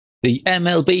The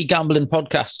MLB Gambling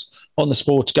Podcast on the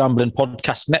Sports Gambling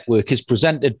Podcast Network is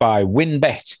presented by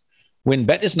WynnBET.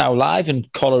 WynnBET is now live in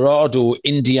Colorado,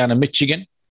 Indiana, Michigan,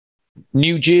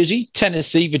 New Jersey,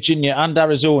 Tennessee, Virginia, and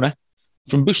Arizona.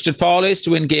 From boosted parlays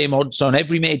to in-game odds on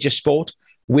every major sport,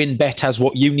 WynnBET has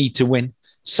what you need to win.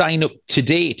 Sign up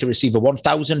today to receive a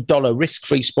 $1,000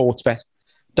 risk-free sports bet.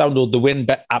 Download the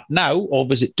WynnBET app now or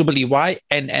visit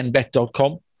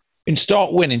wynnbet.com and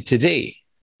start winning today.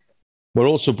 We're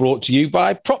also brought to you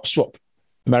by PropSwap,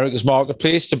 America's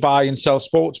marketplace to buy and sell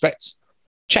sports bets.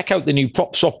 Check out the new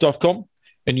PropSwap.com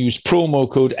and use promo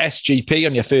code SGP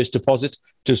on your first deposit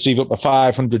to receive up to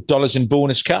 $500 in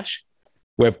bonus cash.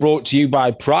 We're brought to you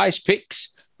by PrizePicks.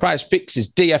 PrizePicks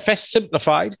is DFS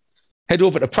simplified. Head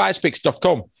over to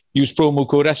PrizePicks.com. Use promo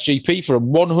code SGP for a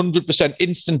 100%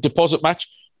 instant deposit match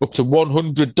up to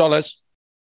 $100.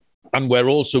 And we're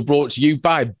also brought to you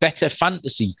by Better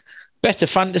Fantasy. Better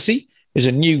Fantasy is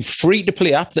a new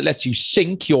free-to-play app that lets you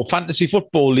sync your fantasy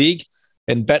football league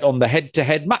and bet on the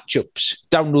head-to-head matchups.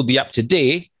 Download the app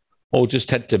today or just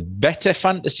head to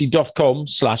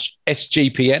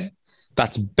betterfantasy.com/SGPN.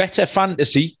 That's Better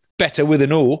Fantasy, better with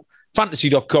an O,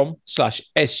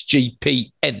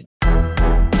 fantasy.com/SGPN.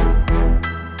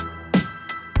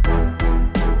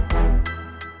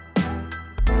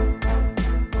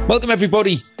 Welcome,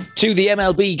 everybody, to the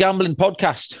MLB Gambling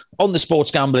Podcast on the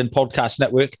Sports Gambling Podcast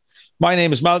Network. My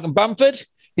name is Malcolm Bamford,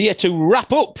 here to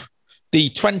wrap up the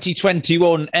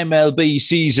 2021 MLB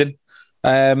season.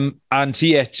 And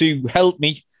here to help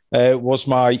me was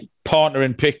my partner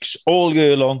in picks all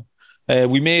year long.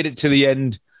 We made it to the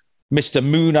end, Mr.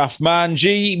 Munaf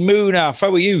Manji. Munaf,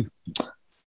 how are you?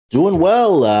 Doing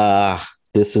well.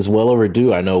 This is well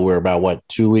overdue. I know we're about,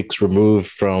 2 weeks removed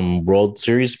from World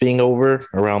Series being over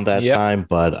around that time.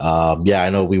 But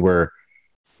I know we were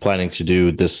planning to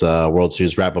do this World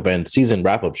Series wrap-up and season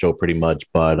wrap-up show pretty much.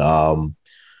 But a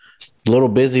little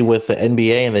busy with the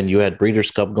NBA, and then you had Breeders'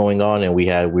 Cup going on, and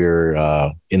we're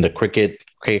in the cricket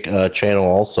channel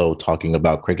also talking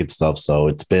about cricket stuff. So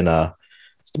it's been an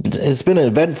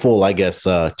eventful, I guess,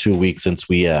 2 weeks since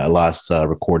we last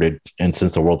recorded and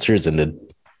since the World Series ended.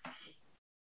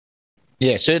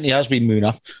 Yeah, it certainly has been,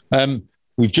 Munaf.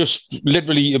 We've just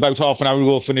literally about half an hour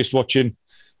ago finished watching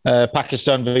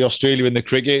Pakistan v Australia in the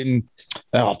cricket, and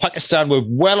Pakistan were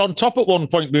well on top at one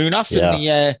point, Munaf,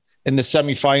 in the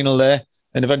semi-final there,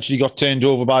 and eventually got turned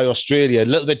over by Australia. A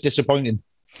little bit disappointing.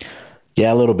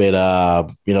 Yeah, a little bit.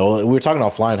 We were talking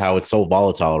offline how it's so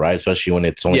volatile, right? Especially when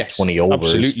it's only 20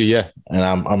 overs. Absolutely, yeah. And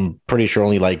I'm pretty sure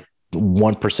only like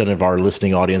 1% of our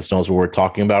listening audience knows what we're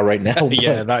talking about right now.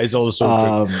 Yeah, that is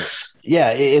also true.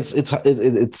 Yeah, it's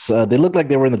they look like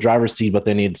they were in the driver's seat, but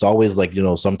then it's always like,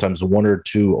 sometimes 1 or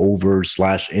 2 overs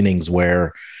 / innings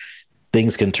where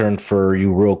things can turn for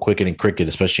you real quick in cricket,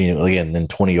 especially again in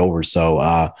 20 overs. So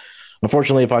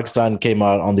unfortunately, Pakistan came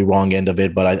out on the wrong end of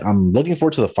it, but I'm looking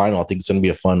forward to the final. I think it's going to be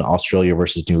a fun Australia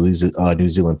versus New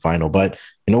Zealand final. But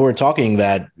we're talking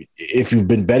that if you've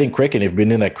been betting cricket, if you've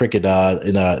been in that cricket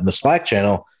in the Slack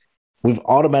channel, we've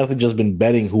automatically just been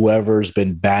betting whoever's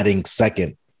been batting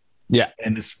second. Yeah.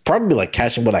 And it's probably like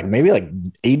cashing, but maybe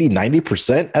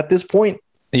 80-90% at this point.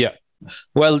 Yeah.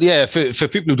 Well, yeah, for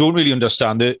people who don't really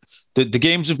understand it, the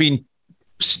games have been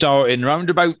starting around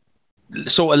about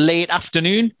sort of late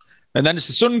afternoon. And then as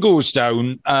the sun goes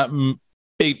down,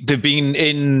 they've been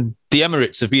in the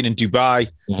Emirates, they've been in Dubai,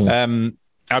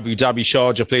 Abu Dhabi,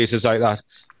 Sharjah, places like that.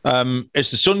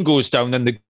 As the sun goes down, then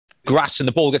the grass and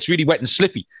the ball gets really wet and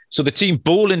slippy. So the team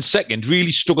bowling second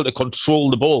really struggle to control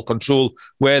the ball, control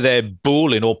where they're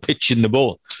bowling or pitching the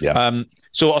ball. Yeah.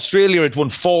 So Australia had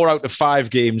won 4 out of 5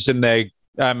 games in their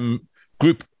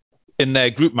group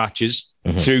matches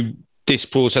through this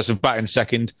process of batting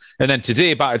second, and then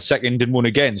today batted second and won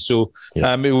again. So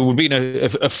it would be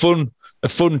a fun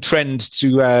trend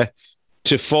to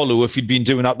follow if you'd been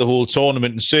doing that the whole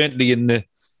tournament, and certainly in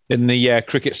the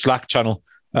cricket Slack channel.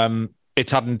 It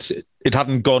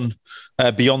hadn't gone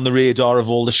beyond the radar of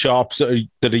all the sharps that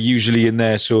are usually in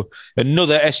there. So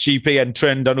another SGPN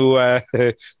trend. I know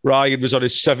Ryan was on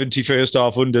his 71st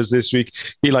half unders this week.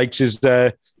 He likes his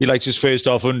first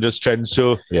half unders trend.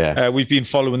 So we've been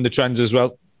following the trends as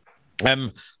well.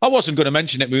 I wasn't going to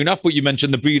mention it, Munaf, but you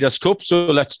mentioned the Breeders' Cup, so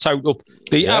let's tout up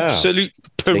the absolute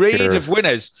parade of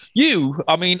winners.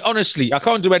 Honestly, I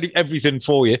can't do everything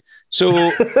for you.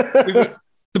 So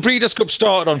the Breeders' Cup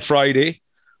started on Friday.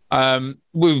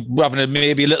 We were having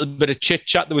maybe a little bit of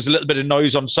chit-chat. There was a little bit of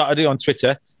noise on Saturday on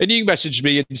Twitter. And you messaged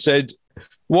me and said,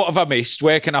 what have I missed?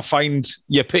 Where can I find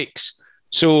your picks?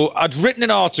 So I'd written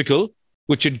an article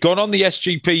which had gone on the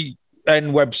SGP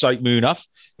website, Munaf,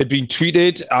 had been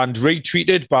tweeted and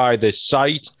retweeted by the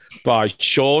site, by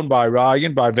Sean, by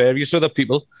Ryan, by various other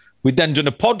people. We'd then done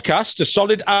a podcast, a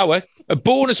solid hour, a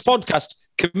bonus podcast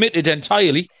committed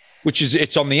entirely,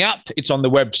 it's on the app, it's on the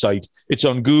website, it's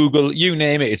on Google, you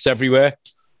name it, it's everywhere.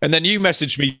 And then you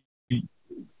messaged me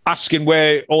asking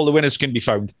where all the winners can be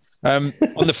found. On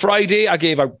the Friday, I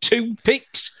gave out 2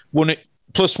 picks, one at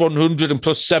plus 100 and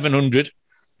plus 700.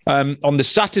 On the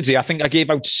Saturday, I think I gave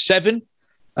out 7.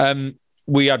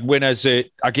 We had winners.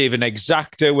 I gave an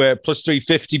exacta where plus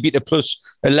 350 beat a plus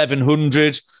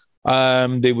 1100.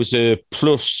 There was a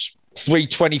plus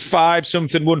 325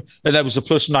 something one, and there was a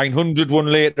plus 900 one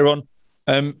later on.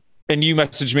 And you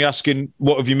messaged me asking,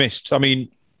 what have you missed? I mean,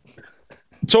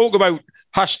 talk about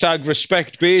hashtag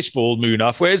respect baseball,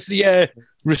 Munaf. Where's the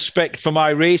respect for my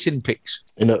racing picks?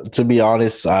 To be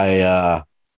honest, I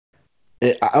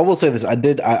will say this.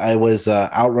 I was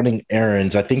out running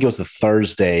errands. I think it was a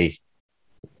Thursday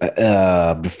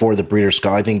before the Breeders'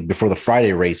 Cup. I think before the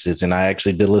Friday races, and I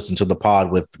actually did listen to the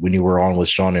pod when you were on with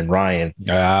Sean and Ryan.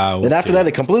 Okay. And after that,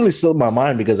 it completely slipped my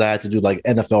mind because I had to do like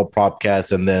NFL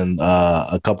podcasts and then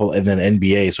a couple, and then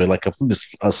NBA. So it like completely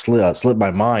slipped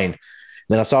my mind.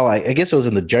 Then I saw, I guess it was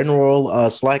in the general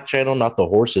Slack channel, not the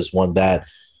horses one, that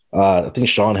I think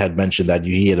Sean had mentioned that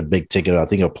he had a big ticket, I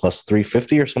think a plus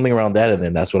 350 or something around that. And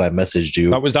then that's what I messaged you.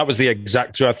 That was the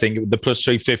exact, I think, the plus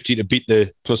 350 to beat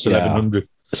the plus 1100.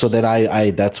 So then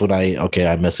I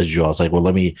messaged you. I was like, well,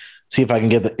 let me see if I can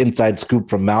get the inside scoop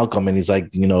from Malcolm. And he's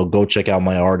like, go check out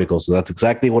my article. So that's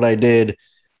exactly what I did.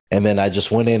 And then I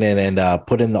just went in and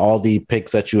put in all the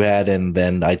picks that you had. And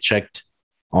then I checked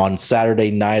on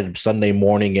Saturday night, Sunday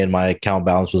morning, and my account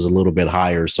balance was a little bit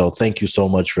higher. So thank you so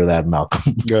much for that,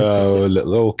 Malcolm.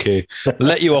 Okay.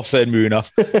 Let you off then,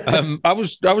 Munaf.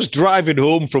 I was driving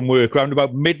home from work around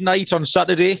about midnight on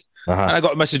Saturday, and I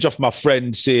got a message off my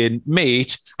friend saying,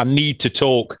 mate, I need to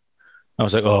talk. I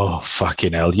was like, oh,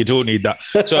 fucking hell, you don't need that.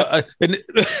 So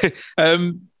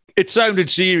it sounded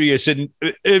serious, and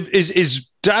his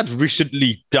dad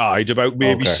recently died about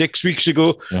maybe 6 weeks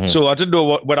ago. Mm-hmm. So I didn't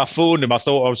know when I phoned him, I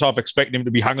thought I was half expecting him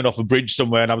to be hanging off a bridge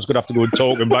somewhere, and I was going to have to go and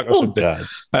talk him back or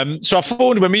something. So I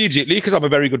phoned him immediately because I'm a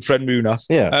very good friend, Munaf.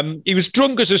 Yeah. He was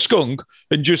drunk as a skunk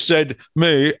and just said,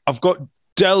 mate, I've got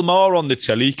Del Mar on the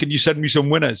telly. Can you send me some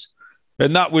winners?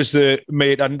 And that was the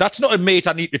mate, and that's not a mate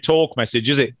I need to talk message,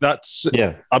 is it? That's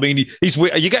I mean,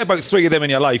 you get about 3 of them in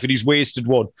your life, and he's wasted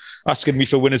one asking me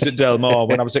for winners at Del Mar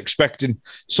when I was expecting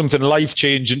something life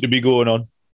changing to be going on,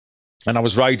 and I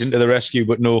was riding to the rescue.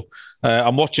 But no,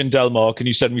 I'm watching Del Mar. Can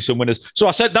you send me some winners? So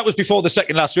I said that was before the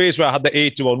second last race where I had the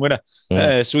 8-1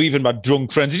 winner. So even my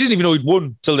drunk friends, he didn't even know he'd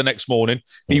won till the next morning.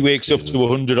 He wakes up to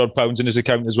 100 odd pounds in his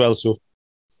account as well. So.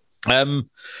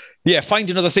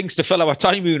 Finding other things to fill our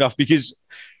time, Munaf, because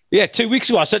 2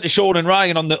 weeks ago I said to Sean and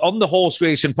Ryan on the horse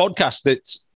racing podcast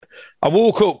that I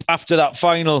woke up after that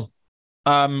final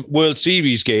World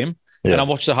Series game and I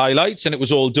watched the highlights and it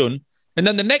was all done. And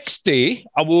then the next day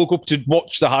I woke up to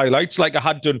watch the highlights like I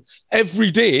had done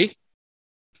every day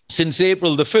since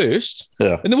April the 1st.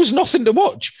 And there was nothing to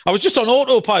watch. I was just on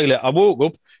autopilot. I woke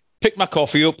up, picked my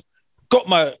coffee up, got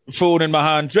my phone in my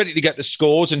hand, ready to get the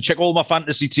scores and check all my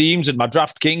fantasy teams and my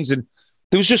DraftKings, and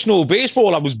there was just no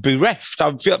baseball. I was bereft.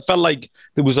 I felt like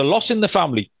there was a loss in the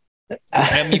family.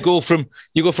 You go from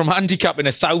handicapping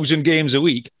 1,000 games a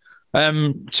week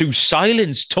to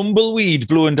silence, tumbleweed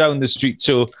blowing down the street.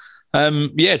 So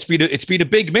it's been a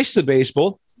big miss, the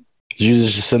baseball. Did you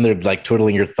just sit there like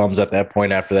twiddling your thumbs at that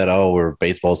point after that? Oh,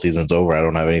 baseball season's over. I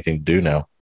don't have anything to do now.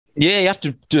 Yeah, you have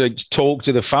to talk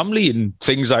to the family and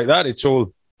things like that. It's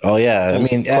all. Oh yeah, I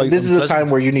mean, this is a time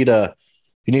where you need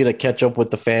to catch up with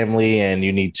the family, and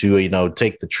you need to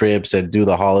take the trips and do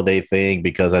the holiday thing,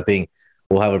 because I think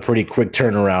we'll have a pretty quick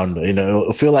turnaround.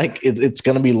 I feel like it's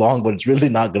going to be long, but it's really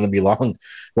not going to be long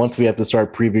once we have to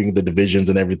start previewing the divisions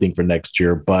and everything for next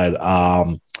year. But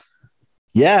I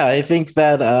think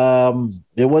that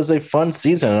it was a fun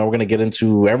season, and we're going to get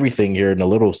into everything here in a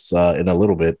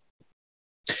little bit.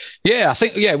 Yeah, I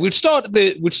think we'll start at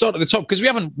the top because we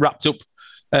haven't wrapped up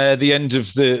the end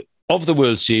of the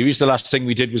World Series. The last thing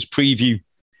we did was preview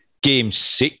Game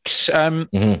 6.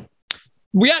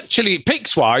 We actually,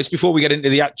 picks wise, before we get into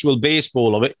the actual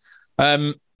baseball of it,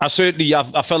 I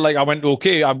felt like I went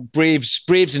okay.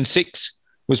 Braves in 6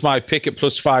 was my pick at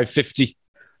plus 550,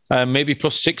 maybe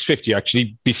plus 650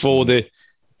 actually before the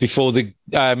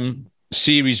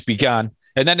series began.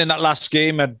 And then in that last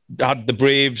game, I had the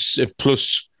Braves at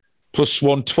plus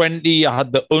 120. I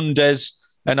had the unders,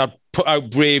 and I put out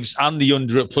Braves and the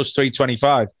under at plus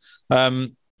 325.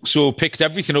 So picked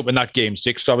everything up in that Game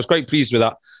 6. So I was quite pleased with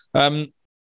that.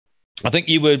 I think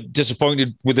you were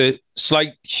disappointed with a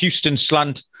slight Houston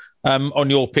slant on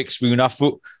your picks, Munaf.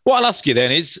 But what I'll ask you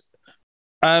then is,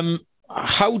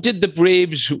 how did the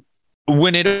Braves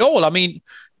win it all? I mean,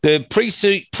 the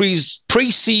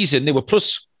pre-season, they were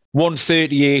plus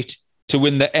 138 to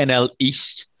win the NL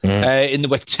East. And they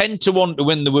were 10-1 to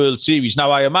win the World Series.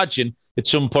 Now, I imagine at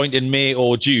some point in May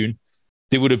or June,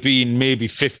 they would have been maybe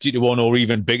 50-1 or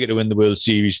even bigger to win the World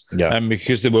Series,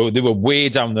 because they were way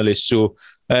down the list. So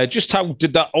just how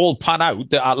did that all pan out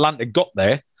that Atlanta got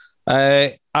there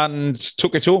and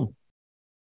took it home?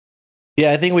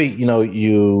 Yeah, I think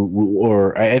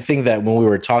I think that when we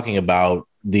were talking about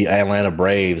the Atlanta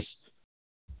Braves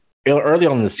early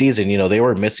on in the season, they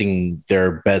were missing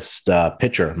their best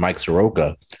pitcher, Mike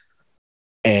Soroka.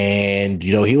 And,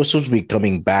 he was supposed to be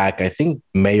coming back, I think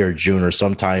May or June or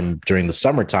sometime during the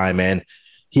summertime. And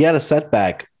he had a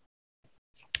setback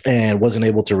and wasn't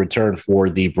able to return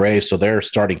for the Braves. So their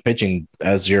starting pitching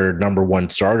as your number one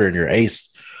starter and your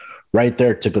ace right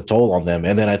there took a toll on them.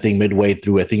 And then I think midway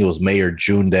through, I think it was May or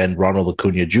June, then Ronald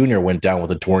Acuna Jr. went down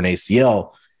with a torn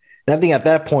ACL. And I think at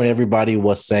that point, everybody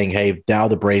was saying, hey, now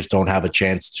the Braves don't have a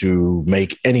chance to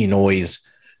make any noise,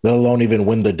 let alone even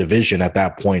win the division at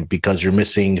that point, because you're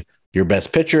missing your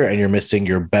best pitcher and you're missing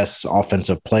your best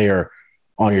offensive player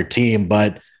on your team.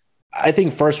 But I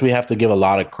think first we have to give a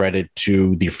lot of credit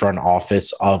to the front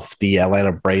office of the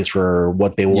Atlanta Braves for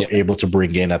what they were able to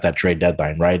bring in at that trade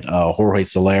deadline, right? Jorge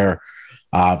Soler,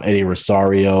 Eddie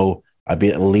Rosario, I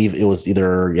believe it was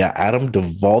either Adam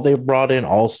Duvall they brought in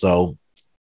also.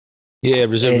 Yeah,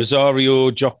 Rosario,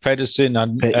 Jock Pederson,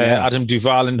 and Adam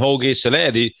Duvall and Jorge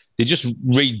Soler. They just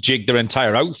rejigged their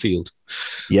entire outfield.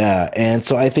 Yeah, and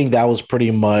so I think that was pretty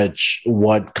much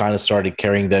what kind of started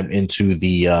carrying them into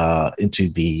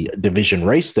the division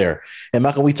race there. And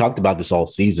Michael, we talked about this all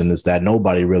season, is that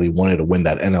nobody really wanted to win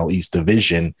that NL East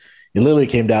division. It literally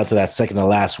came down to that second to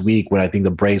last week when I think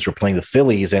the Braves were playing the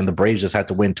Phillies, and the Braves just had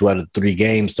to win 2 out of 3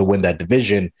 games to win that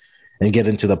division and get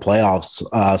into the playoffs.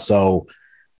 So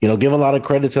give a lot of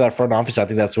credit to that front office. I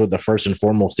think that's what the first and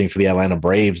foremost thing for the Atlanta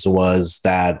Braves was,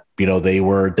 that, they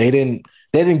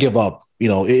didn't give up.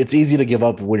 It's easy to give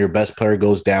up when your best player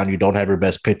goes down. You don't have your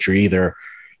best pitcher either.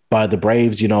 But the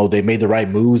Braves, they made the right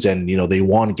moves, and, they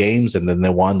won games, and then they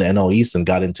won the NL East and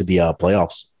got into the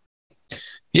playoffs.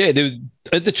 Yeah,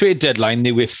 at the trade deadline,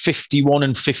 they were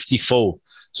 51-54.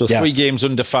 So 3 games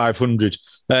under 500.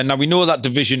 Now, we know that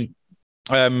division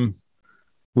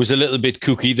was a little bit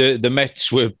kooky. The Mets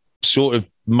were sort of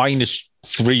minus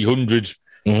 300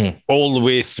 all the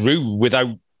way through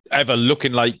without ever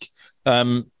looking like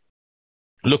red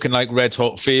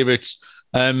hot favourites.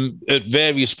 At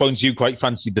various points, you quite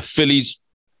fancied the Phillies.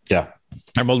 Yeah.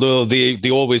 And although they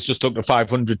always just looked a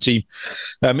 500 team,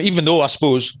 even though I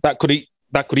suppose that could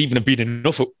even have been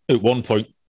enough at one point.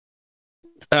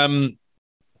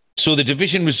 So the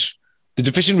division was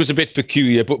a bit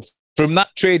peculiar, but from that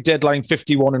trade deadline,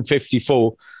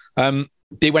 51-54,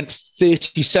 they went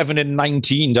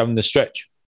 37-19 down the stretch,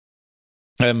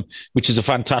 which is a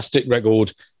fantastic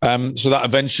record. So that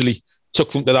eventually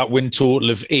took them to that win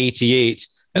total of 88.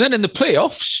 And then in the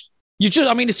playoffs,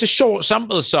 it's a short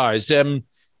sample size.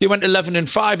 They went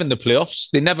 11-5 in the playoffs.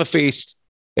 They never faced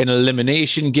an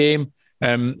elimination game.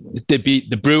 They beat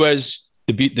the Brewers.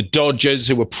 They beat the Dodgers,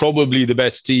 who were probably the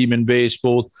best team in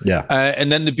baseball. Yeah.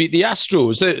 And then they beat the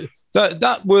Astros.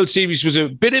 That World Series was a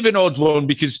bit of an odd one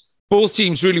because both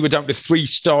teams really were down to 3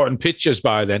 starting pitchers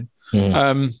by then.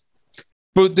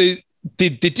 But they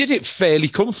did it fairly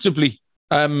comfortably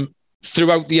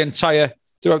throughout the entire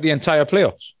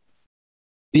playoffs.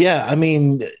 Yeah, I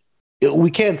mean,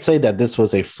 we can't say that this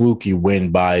was a fluky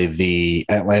win by the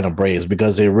Atlanta Braves,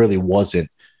 because it really wasn't.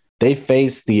 They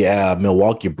faced the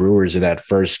Milwaukee Brewers in that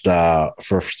first for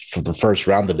the first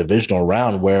round, the divisional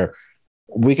round, where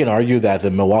we can argue that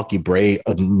the Milwaukee Brewers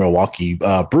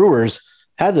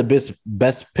had the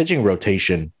best pitching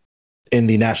rotation in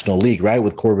the National League, right?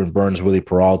 With Corbin Burnes, Willie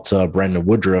Peralta, Brandon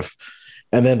Woodruff.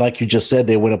 And then, like you just said,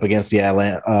 they went up against the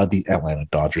Atlanta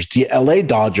Dodgers. The LA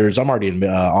Dodgers, I'm already in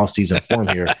off-season form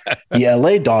here. The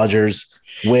LA Dodgers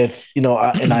with,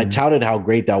 and I touted how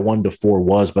great that 1-4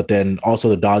 was, but then also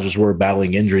the Dodgers were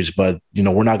battling injuries. But,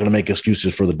 we're not going to make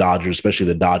excuses for the Dodgers, especially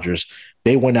the Dodgers.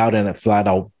 They went out and flat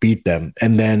out beat them.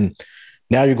 And then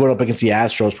now you're going up against the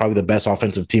Astros, probably the best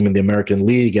offensive team in the American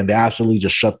League, and they absolutely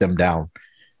just shut them down.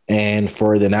 And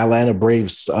for the Atlanta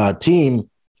Braves team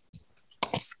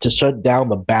to shut down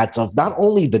the bats of not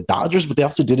only the Dodgers, but they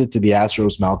also did it to the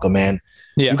Astros, Malcolm, man.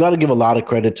 Yeah. You got to give a lot of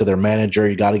credit to their manager.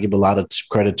 You got to give a lot of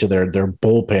credit to their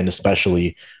bullpen,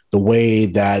 especially the way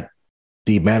that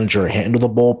the manager handled the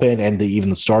bullpen and even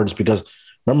the starters, because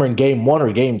remember in game 1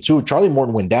 or game 2, Charlie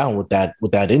Morton went down with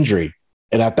that injury.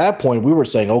 And at that point, we were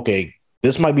saying, okay,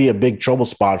 this might be a big trouble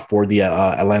spot for the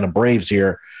Atlanta Braves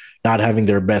here, not having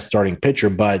their best starting pitcher.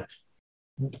 But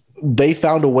they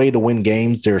found a way to win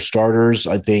games. Their starters,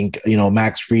 I think,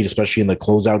 Max Fried, especially in the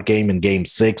closeout game in game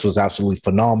 6, was absolutely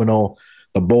phenomenal.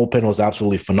 The bullpen was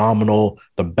absolutely phenomenal.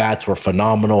 The bats were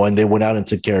phenomenal, and they went out and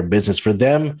took care of business. For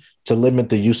them to limit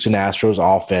the Houston Astros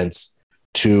offense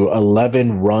to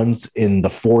 11 runs in the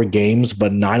 4 games,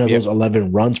 but 9 of those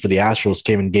 11 runs for the Astros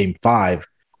came in game 5.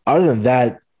 Other than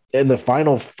that, in the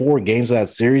final 4 games of that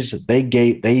series, they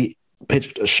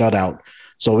pitched a shutout.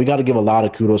 So we got to give a lot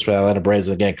of kudos for the Atlanta Braves.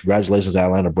 Again, congratulations to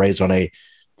Atlanta Braves on a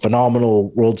phenomenal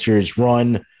World Series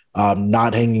run,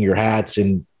 not hanging your hats.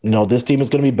 And, this team is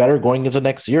going to be better going into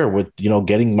next year with,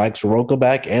 getting Mike Soroka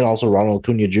back and also Ronald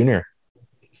Acuna Jr.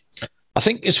 I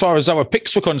think as far as our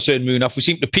picks were concerned, Munaf, we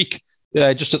seem to peak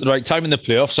just at the right time in the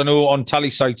playoffs. I know on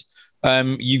Tallysight,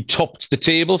 you topped the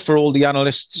table for all the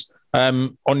analysts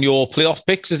on your playoff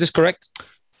picks. Is this correct?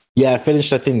 Yeah, I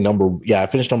finished number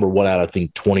 1 out of, I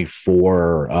think,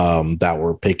 24 that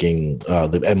were picking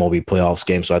the MLB playoffs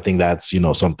game. So I think that's,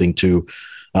 something to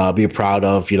be proud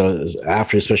of,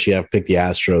 especially after picked the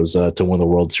Astros to win the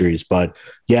World Series. But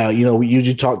yeah,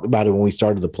 you talked about it when we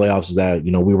started the playoffs, is that,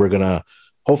 we were going to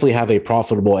hopefully have a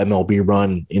profitable MLB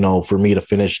run, for me to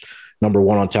finish number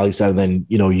 1 on Tallysight. And then,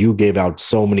 you gave out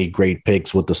so many great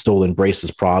picks with the stolen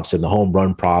bases props and the home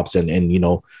run props and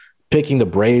picking the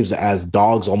Braves as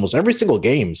dogs almost every single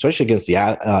game, especially against the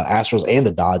Astros and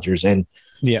the Dodgers. And,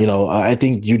 I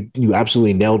think you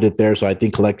absolutely nailed it there. So I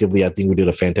think collectively, I think we did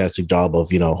a fantastic job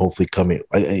of, hopefully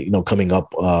coming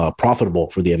up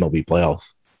profitable for the MLB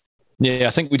playoffs. Yeah,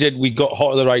 I think we did. We got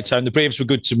hot at the right time. The Braves were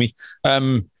good to me.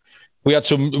 We had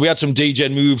some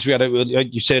DJ moves. We had,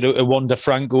 like you said, a Wander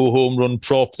Franco home run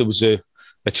prop. There was a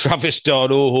Travis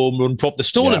d'Arnaud home run prop. The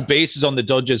stolen bases on the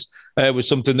Dodgers was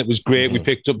something that was great. Mm-hmm. We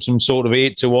picked up some sort of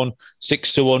 8-1,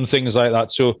 6-1, things like that.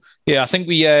 So yeah, I think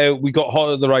we got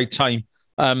hot at the right time.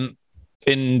 I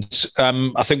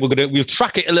think we'll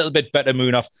track it a little bit better,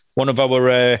 Munaf. One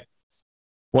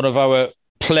of our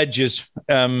pledges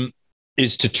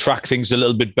is to track things a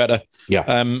little bit better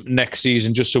next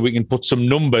season, just so we can put some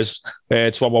numbers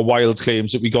to our wild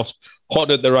claims that we got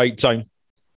hot at the right time.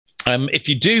 If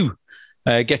you do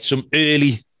get some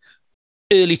early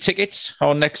tickets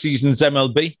on next season's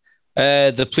MLB,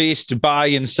 the place to buy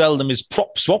and sell them is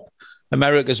PropSwap,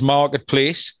 America's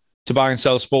marketplace to buy and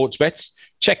sell sports bets.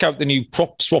 Check out the new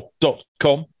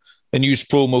PropSwap.com and use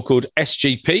promo code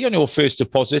SGP on your first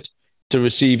deposit to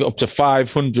receive up to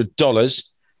 $500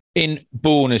 in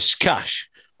bonus cash.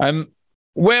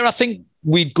 Where I think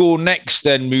we'd go next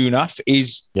then, Munaf,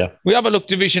 is we have a look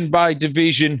division by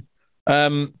division,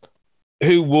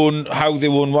 who won, how they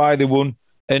won, why they won,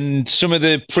 and some of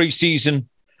the preseason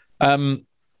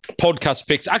podcast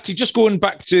picks. Actually, just going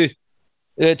back to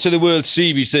the World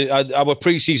Series, our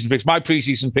preseason picks, my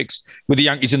preseason picks with the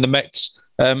Yankees and the Mets,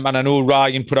 and I know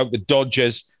Ryan put out the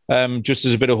Dodgers just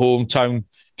as a bit of hometown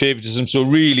favoritism. So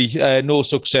really, no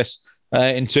success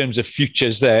in terms of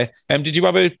futures there. Did you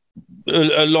have a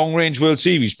long-range World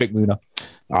Series pick, Muna?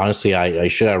 Honestly, I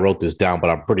should have wrote this down, but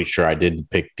I'm pretty sure I didn't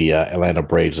pick the Atlanta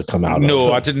Braves to come out.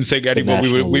 No, I didn't think anyone.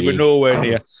 We were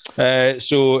nowhere near.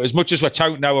 So as much as we're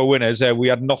touting our winners, we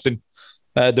had nothing.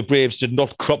 The Braves did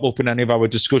not crop up in any of our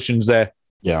discussions there.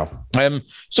 Yeah.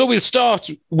 So we'll start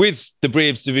with the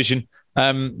Braves division,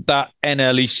 that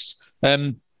NL East.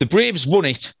 The Braves won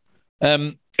it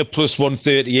at plus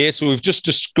 138. So we've just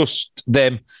discussed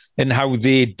them and how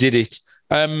they did it.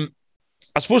 I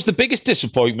suppose the biggest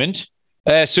disappointment,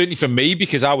 certainly for me,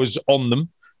 because I was on them,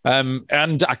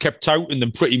 and I kept touting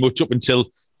them pretty much up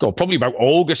until probably about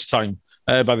August time,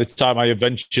 by the time I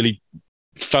eventually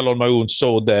fell on my own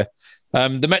sword there.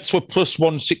 The Mets were plus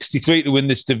 163 to win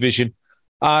this division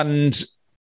and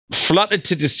flattered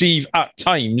to deceive at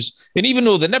times. And even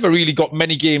though they never really got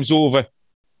many games over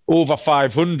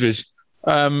 500,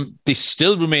 they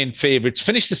still remain favourites.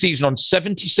 Finished the season on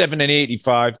 77 and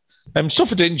 85.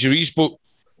 Suffered injuries, but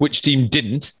which team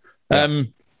didn't?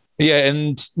 And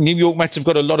New York Mets have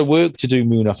got a lot of work to do,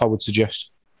 Munaf, I would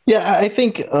suggest. Yeah, I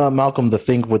think, Malcolm, the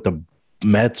thing with the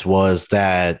Mets was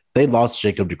that they lost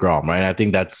Jacob deGrom, right? I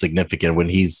think that's significant when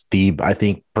he's I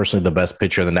think personally the best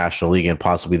pitcher in the National League and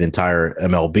possibly the entire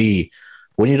MLB.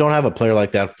 When you don't have a player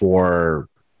like that for,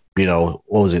 what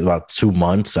was it, about 2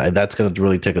 months, that's going to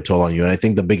really take a toll on you. And I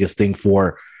think the biggest thing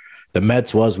for the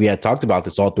Mets was, we had talked about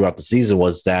this all throughout the season,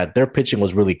 was that their pitching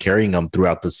was really carrying them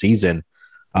throughout the season.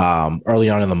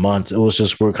 Early on in the month, it was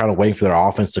just, we're kind of waiting for their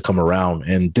offense to come around.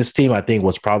 And this team, I think,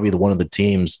 was probably one of the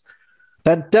teams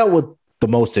that dealt with the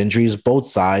most injuries, both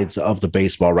sides of the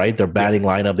baseball, right? Their batting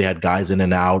lineup, they had guys in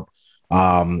and out.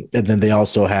 And then they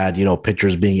also had,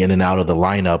 pitchers being in and out of the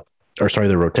lineup,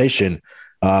 the rotation.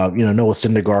 Noah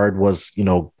Syndergaard was,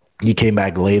 he came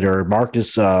back later.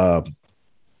 Marcus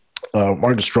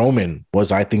Stroman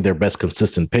was, I think, their best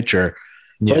consistent pitcher,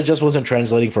 but it just wasn't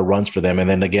translating for runs for them. And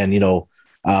then again,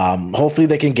 hopefully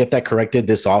they can get that corrected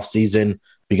this offseason,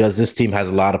 because this team has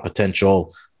a lot of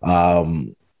potential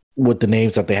with the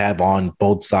names that they have on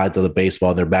both sides of the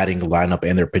baseball, their batting lineup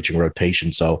and their pitching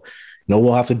rotation. So,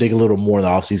 we'll have to dig a little more in the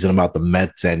offseason about the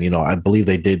Mets. And, I believe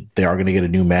they are going to get a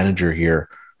new manager here.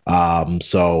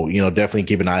 So, definitely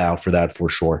keep an eye out for that for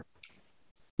sure.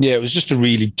 Yeah, it was just a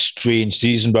really strange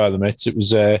season by the Mets. It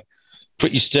was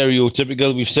pretty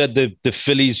stereotypical. We've said the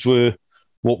Phillies were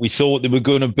what we thought they were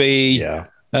going to be. Yeah.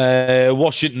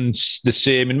 Washington's the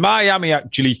same. And Miami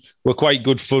actually were quite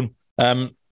good fun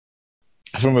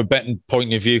from a betting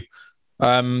point of view.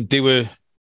 They were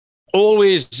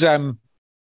always,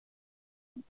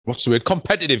 what's the word?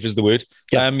 Competitive is the word.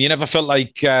 Yeah. You never felt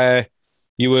like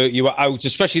you were out,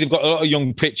 especially they've got a lot of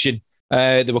young pitching.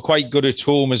 They were quite good at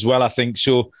home as well, I think.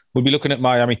 So we'll be looking at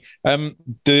Miami.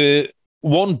 The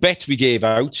one bet we gave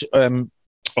out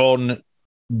on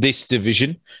this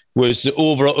division was the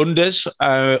over-unders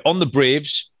on the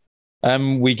Braves.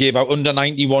 We gave out under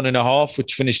 91.5,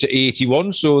 which finished at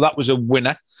 81. So that was a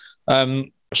winner.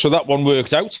 So that one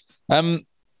worked out.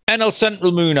 NL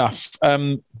Central, Munaf.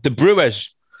 The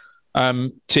Brewers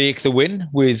take the win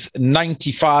with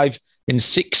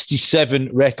 95-67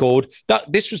 record.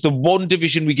 This was the one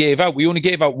division we gave out. We only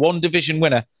gave out one division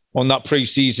winner on that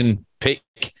preseason pick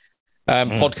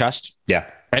podcast. Yeah.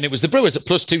 And it was the Brewers at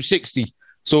plus 260.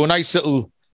 So a nice little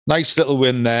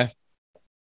win there.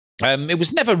 It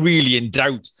was never really in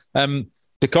doubt.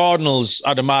 The Cardinals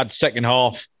had a mad second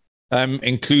half,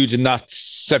 including that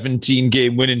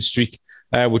 17-game winning streak,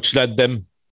 which led them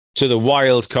to the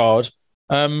wild card.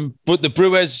 But the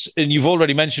Brewers, and you've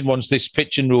already mentioned once this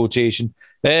pitching rotation,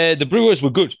 the Brewers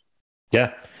were good.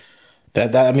 Yeah.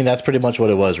 That's pretty much what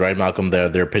it was, right, Malcolm?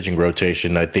 Their pitching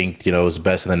rotation, I think, it was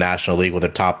best in the National League with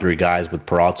their top three guys with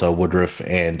Peralta, Woodruff,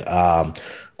 and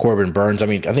Corbin Burns. I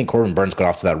think Corbin Burns got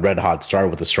off to that red hot start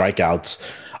with the strikeouts.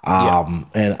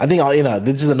 And I think,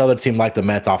 this is another team like the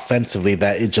Mets offensively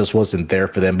that it just wasn't there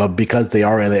for them. But because they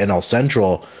are in the NL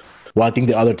Central, well, I think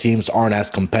the other teams aren't as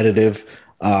competitive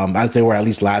as they were at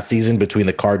least last season between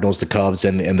the Cardinals, the Cubs,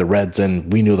 and the Reds, and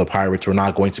we knew the Pirates were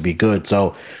not going to be good.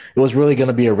 So it was really going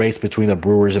to be a race between the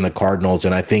Brewers and the Cardinals.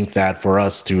 And I think that for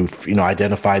us to,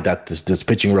 identify that this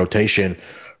pitching rotation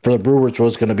for the Brewers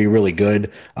was going to be really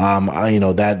good.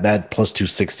 That plus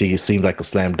 260 seemed like a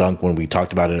slam dunk when we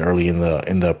talked about it early in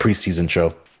the preseason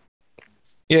show.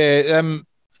 Yeah,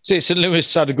 St.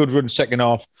 Louis had a good run second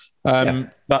half.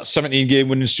 That 17-game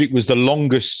winning streak was the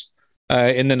longest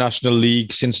in the National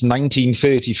League since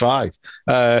 1935.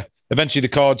 Eventually, the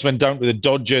Cards went down to the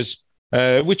Dodgers,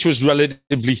 which was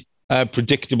relatively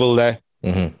predictable there.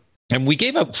 Mm-hmm. And we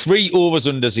gave out 3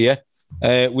 overs-unders here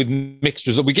with mixed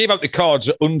results. We gave out the Cards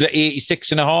at under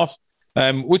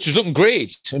 86.5, which was looking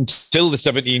great until the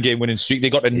 17-game winning streak. They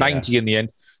got to 90 in the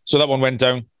end. So that one went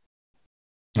down.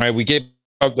 We gave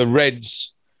out the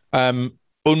Reds under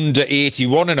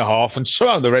 81.5, and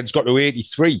somehow the Reds got to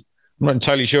 83. I'm not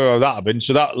entirely sure how that happened,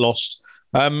 so that lost.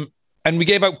 And we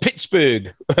gave out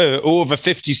Pittsburgh over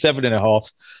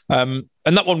 57.5, and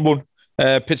that one won.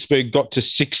 Pittsburgh got to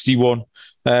 61.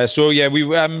 So yeah, we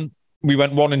went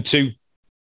 1 and 2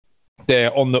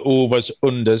 there on the overs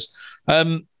unders.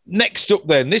 Next up,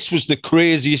 then, this was the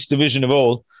craziest division of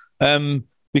all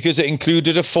because it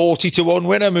included a 40-1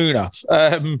 winner,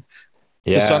 Munaf.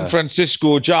 The San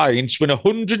Francisco Giants win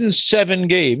 107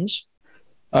 games.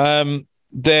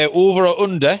 Their over or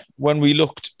under, when we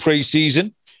looked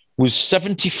pre-season, was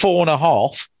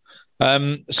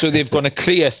 74.5. So they've gone a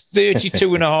clear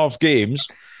 32.5 games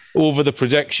over the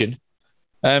projection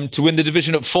to win the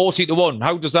division at 40-1.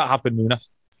 How does that happen, Muna?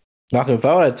 Malcolm, if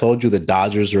I would have told you the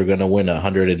Dodgers were going to win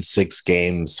 106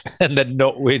 games and then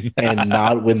not win and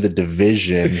not win the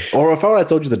division, or if I would have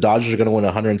told you the Dodgers are going to win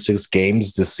 106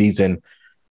 games this season,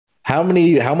 how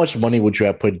much money would you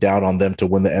have put down on them to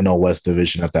win the NL West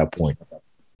division at that point?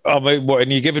 I mean, what?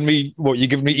 And you're giving me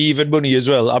even money as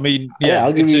well? I mean, yeah,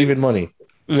 I'll give you even money.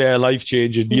 Yeah, life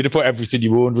changing. You'd have put everything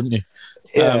you owned, wouldn't you?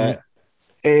 Yeah.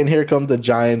 And here come the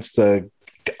Giants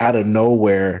out of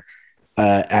nowhere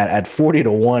at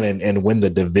 40-1 and win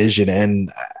the division.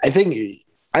 And I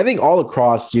think all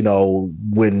across,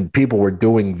 when people were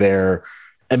doing their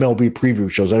MLB preview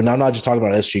shows, I mean, I'm not just talking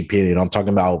about SGP, I'm talking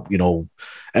about,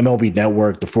 MLB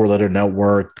Network, the 4-Letter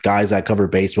Network, guys that cover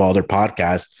baseball, their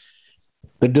podcasts.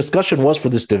 the discussion was for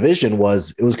this division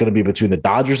was it was going to be between the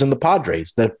Dodgers and the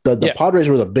Padres. The Padres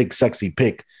were the big sexy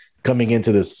pick coming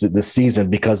into this season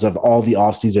because of all the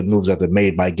offseason moves that they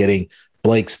made by getting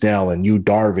Blake Snell and Yu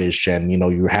Darvish, and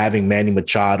you're having Manny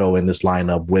Machado in this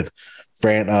lineup with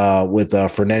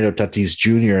Fernando Tatis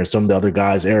Jr. and some of the other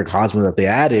guys, Eric Hosmer, that they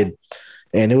added.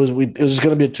 And it was just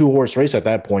going to be a 2-horse race at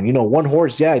that point. One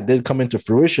horse, it did come into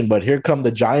fruition, but here come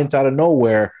the Giants out of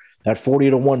nowhere, that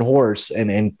 40-1 horse,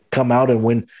 and come out and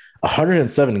win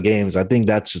 107 games. I think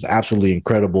that's just absolutely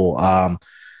incredible.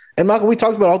 And Malcolm, we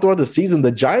talked about all throughout the season,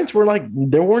 the Giants were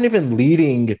they weren't even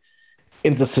leading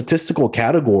in the statistical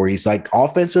categories, like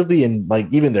offensively and like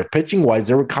even their pitching wise,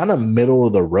 they were kind of middle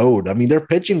of the road. I mean, their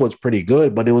pitching was pretty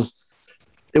good, but it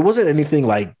wasn't anything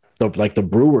like the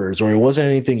Brewers, or it wasn't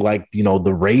anything like,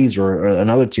 the Rays or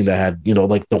another team that had,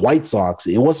 like the White Sox.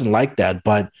 It wasn't like that,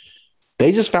 but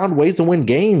they just found ways to win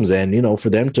games. And,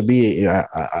 for them to be,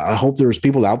 I hope there was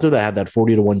people out there that had that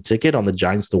 40-1 ticket on the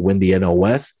Giants to win the NL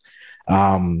West.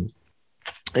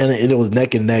 And it was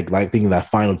neck and neck, like thinking that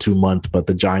final 2 months, but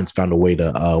the Giants found a way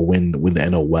to win the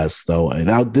NL West, though.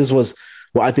 And this was,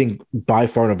 I think, by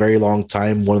far in a very long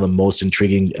time, one of the most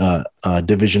intriguing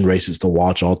division races to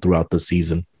watch all throughout the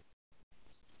season.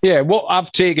 Yeah, what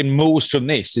I've taken most from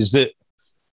this is that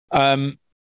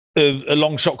a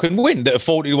long shot can win, that a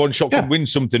 40-1 shot can win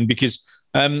something, because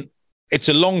it's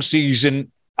a long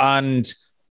season, and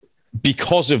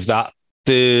because of that,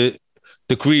 the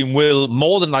Green will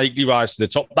more than likely rise to the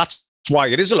top. That's why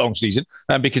it is a long season,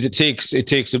 because it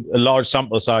takes a large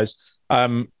sample size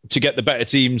to get the better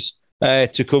teams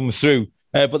to come through.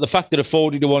 But the fact that a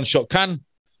 40-1 shot can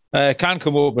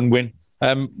come up and win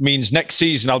means next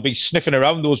season I'll be sniffing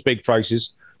around those big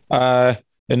prices and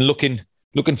looking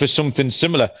for something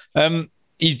similar.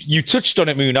 You touched on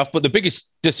it, Munaf, but the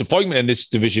biggest disappointment in this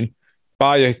division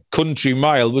by a country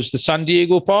mile was the San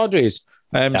Diego Padres.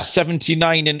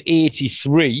 79 and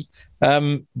 83.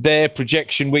 Their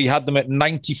projection, we had them at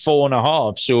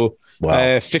 94.5. So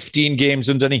wow. 15 games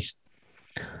underneath.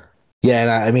 Yeah,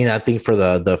 and I mean, I think for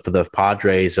the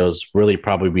Padres, it was really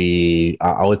probably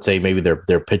I would say maybe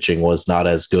their pitching was not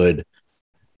as good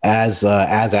as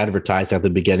advertised at the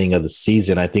beginning of the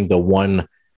season. I think the one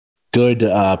good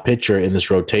pitcher in this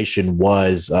rotation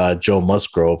was Joe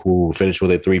Musgrove, who finished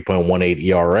with a 3.18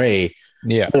 ERA.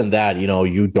 Yeah. Other than that, Yu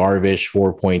Darvish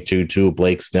 4.22,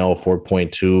 Blake Snell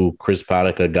 4.2, Chris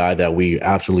Paddock, a guy that we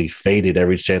absolutely faded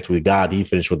every chance we got. He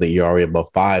finished with the ERA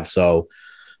above 5. So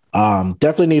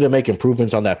definitely need to make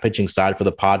improvements on that pitching side for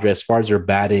the Padres. As far as their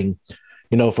batting,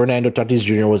 Fernando Tatis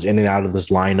Jr. was in and out of this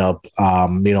lineup.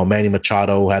 Manny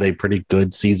Machado had a pretty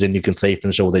good season. You can say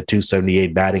finished with a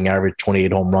 278 batting average,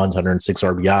 28 home runs, 106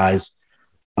 RBIs.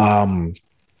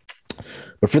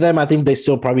 But for them, I think they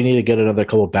still probably need to get another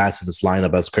couple of bats in this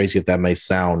lineup, as crazy as that may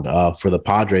sound for the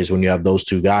Padres when you have those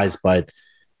two guys. But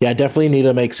yeah, definitely need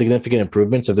to make significant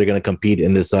improvements if they're going to compete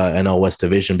in this NL West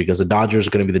division, because the Dodgers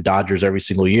are going to be the Dodgers every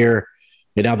single year.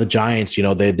 And now the Giants, they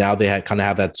had kind of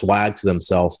have that swag to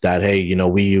themselves that, hey,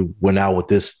 we went out with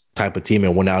this type of team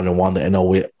and went out and won the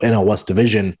NL West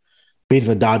division, beating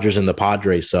the Dodgers and the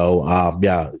Padres. So,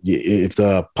 if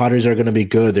the Padres are going to be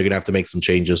good, they're going to have to make some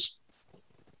changes.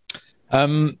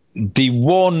 The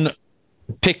one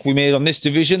pick we made on this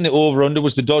division, the over-under,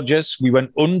 was the Dodgers. We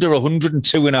went under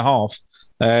 102.5.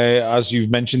 As you've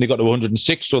mentioned, they got to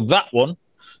 106. So that one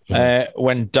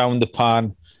went down the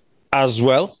pan as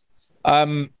well.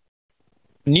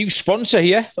 New sponsor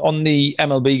here on the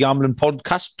MLB Gambling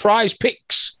Podcast, Prize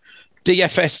Picks,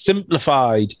 DFS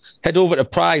Simplified. Head over to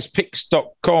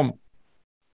prizepicks.com.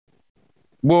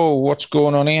 Whoa, what's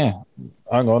going on here?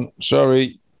 Hang on,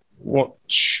 sorry.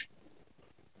 Watch.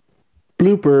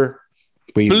 Blooper.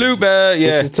 Blooper,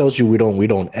 yeah. This tells you we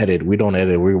don't edit. We don't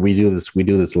edit. We do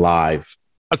this live.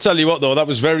 I'll tell you what, though, that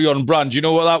was very on brand. You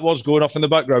know what that was going off in the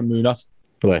background, Munaf?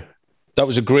 What? That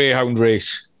was a greyhound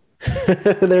race.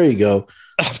 There you go.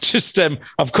 I've just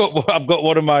I've got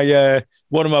one of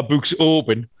my books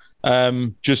open,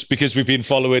 just because we've been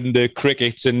following the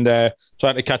cricket and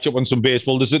trying to catch up on some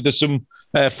baseball. There's some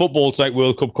football type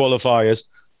World Cup qualifiers,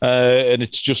 and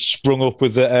it's just sprung up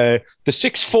with the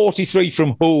 6:43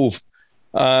 from Hove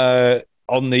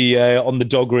on the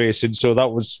dog racing. So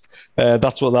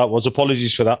that's what that was.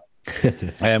 Apologies for that.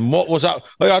 What was that?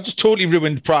 I just totally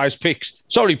ruined Prize Picks.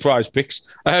 Sorry, Prize Picks.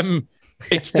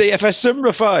 It's DFS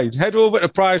Simplified. Head over to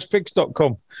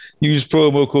prizepicks.com. Use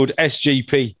promo code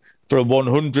SGP for a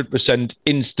 100%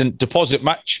 instant deposit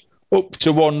match up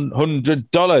to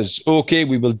 $100. Okay,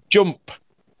 we will jump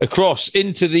across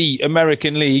into the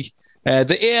American League.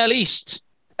 The AL East,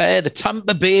 the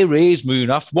Tampa Bay Rays,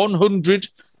 Munaf, 100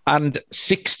 and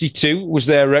 62 was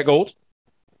their record.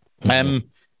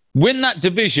 Win that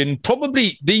division,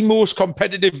 probably the most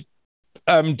competitive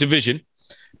division,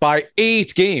 by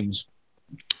 8 games.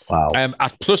 Wow.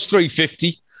 At plus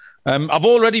 350. I've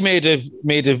already made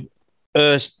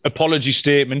a apology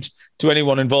statement to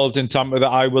anyone involved in Tampa that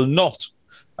I will not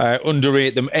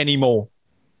underrate them anymore.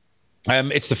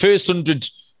 It's the first 100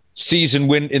 season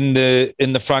win in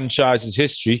the franchise's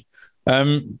history.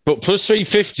 But plus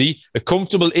 350, a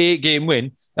comfortable 8-game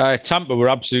win. Tampa were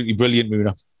absolutely brilliant,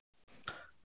 Muna.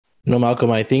 No, Malcolm,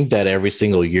 I think that every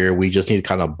single year we just need to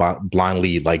kind of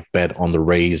blindly bet on the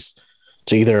Rays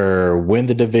to either win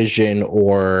the division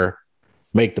or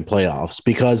make the playoffs,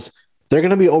 because they're going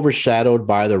to be overshadowed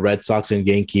by the Red Sox and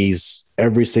Yankees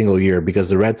every single year, because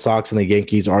the Red Sox and the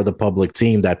Yankees are the public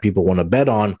team that people want to bet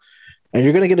on. And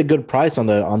you're going to get a good price on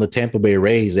the Tampa Bay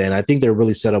Rays. And I think they're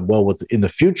really set up well in the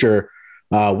future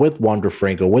with Wander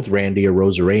Franco, with Randy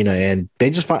Arozarena. And they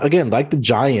just find, again, like the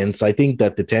Giants, I think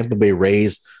that the Tampa Bay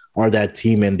Rays are that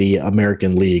team in the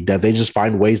American League that they just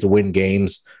find ways to win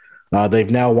games. They've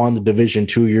now won the division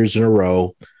 2 years in a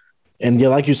row. And yeah,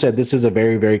 like you said, this is a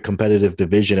very, very competitive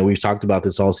division. And we've talked about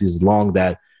this all season long,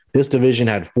 that this division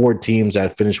had 4 teams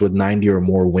that finished with 90 or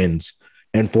more wins.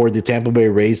 And for the Tampa Bay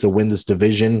Rays to win this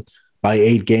division by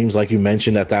 8 games, like you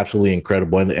mentioned, that's absolutely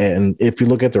incredible. And if you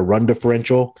look at the run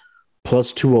differential,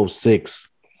 plus 206,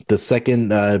 the second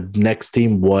next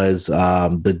team was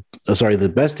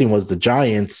the best team was the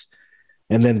Giants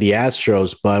and then the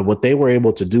Astros. But what they were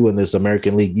able to do in this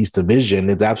American League East division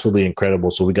is absolutely incredible.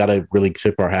 So we got to really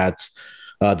tip our hats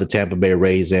the Tampa Bay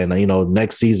Rays. And,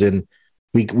 next season,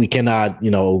 we cannot,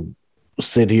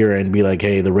 sit here and be like,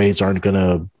 hey, the Rays aren't going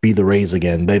to be the Rays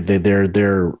again.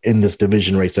 They're in this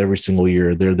division race every single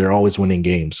year. They're always winning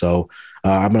games. So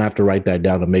I'm going to have to write that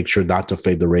down to make sure not to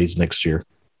fade the Rays next year.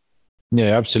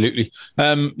 Yeah, absolutely.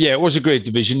 It was a great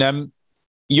division.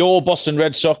 Your Boston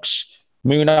Red Sox,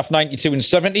 Munaf 92 and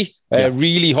 70, a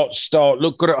really hot start,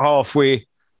 looked good at halfway.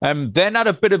 Then had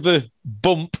a bit of a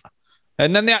bump,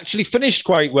 and then they actually finished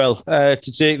quite well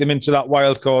to take them into that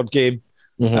wild card game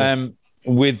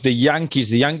with the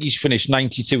Yankees. The Yankees finished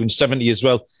 92 and 70 as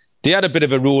well. They had a bit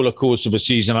of a roller coaster of a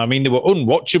season. I mean, they were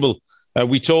unwatchable. I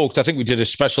think we did a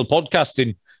special podcast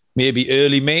in maybe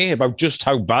early May about just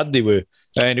how bad they were.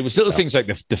 And it was little things like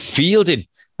the fielding,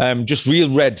 just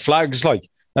real red flags. Like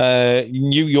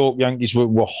New York Yankees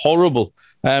were horrible.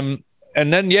 And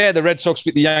then, the Red Sox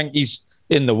beat the Yankees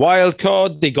in the wild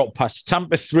card. They got past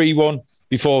Tampa 3-1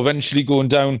 before eventually going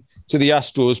down to the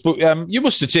Astros. But you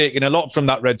must have taken a lot from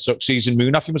that Red Sox season,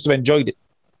 Munaf. You must have enjoyed it.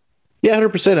 Yeah,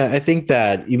 100%. I think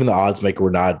that even the odds maker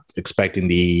were not expecting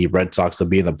the Red Sox to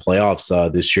be in the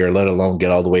playoffs this year, let alone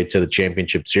get all the way to the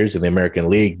championship series in the American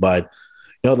League. But,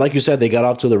 like you said, they got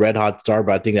off to the red hot start,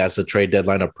 but I think as the trade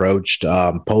deadline approached,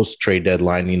 post-trade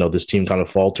deadline, this team kind of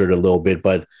faltered a little bit.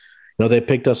 But, they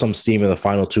picked up some steam in the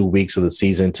final 2 weeks of the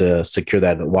season to secure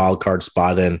that wild card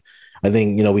spot. And I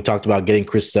think, we talked about getting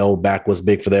Chris Sale back was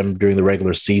big for them during the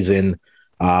regular season.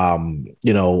 Rafael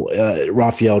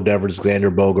Devers,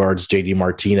 Xander Bogaerts, JD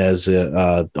Martinez,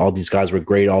 all these guys were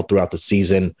great all throughout the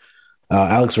season.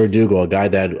 Alex Verdugo, a guy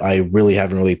that I really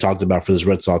haven't really talked about for this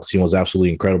Red Sox team, was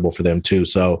absolutely incredible for them too.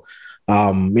 So,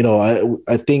 I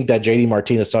think that JD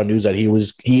Martinez saw news that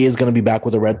he is going to be back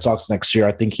with the Red Sox next year.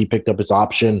 I think he picked up his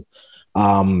option.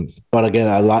 But again,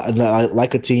 I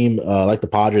like a team like the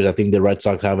Padres. I think the Red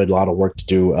Sox have a lot of work to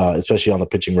do, especially on the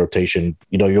pitching rotation.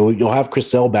 You'll have Chris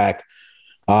Sale back.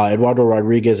 Eduardo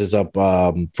Rodriguez is up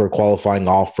for a qualifying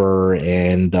offer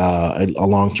and a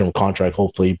long-term contract,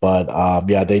 hopefully. But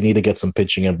they need to get some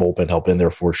pitching and bullpen help in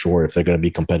there for sure if they're going to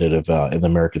be competitive in the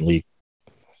American League.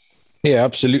 Yeah,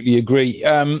 absolutely agree.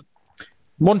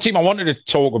 One team I wanted to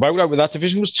talk about out with that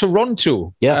division was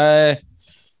Toronto.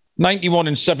 91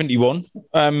 and 71.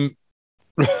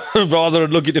 Rather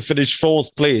unlucky to finish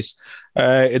 4th place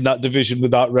in that division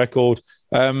with that record.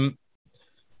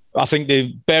 I think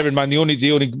bear in mind, they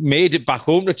only made it back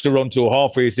home to Toronto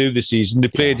halfway through the season. They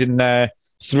played in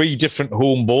 3 different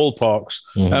home ballparks.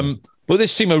 But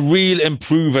this team are real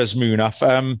improvers,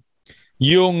 Munaf.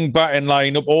 Young batting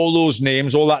lineup, all those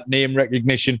names, all that name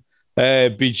recognition,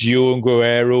 Biggio and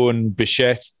Guerrero and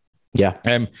Bichette. Yeah.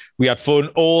 We had fun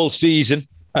all season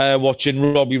watching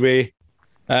Robbie Ray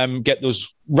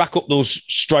rack up those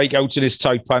strikeouts in his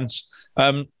tight pants.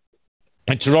 And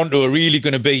Toronto are really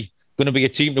going to be a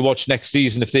team to watch next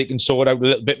season if they can sort out a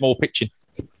little bit more pitching.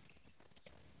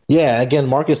 Yeah, again,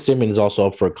 Marcus Semien is also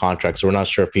up for a contract, so we're not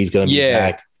sure if he's going to be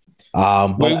back.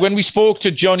 But when we spoke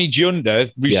to Johnny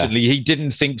Junda recently, he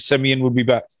didn't think Semien would be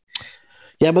back.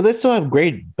 Yeah, but they still have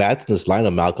great bats in this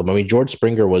lineup, Malcolm. I mean, George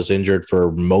Springer was injured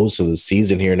for most of the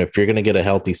season here, and if you're going to get a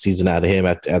healthy season out of him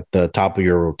at the top of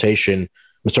your rotation,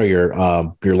 your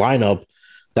lineup,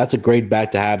 that's a great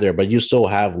bat to have there. But you still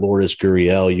have Lourdes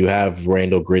Gurriel, you have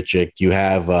Randall Grichuk, you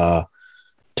have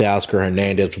Teoscar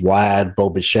Hernandez, Vlad, Bo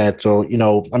Bichette. So,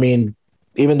 I mean,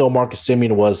 even though Marcus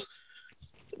Semien was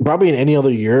probably in any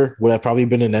other year would have probably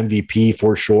been an MVP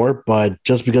for sure, but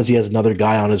just because he has another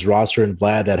guy on his roster and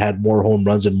Vlad that had more home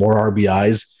runs and more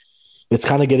RBIs, it's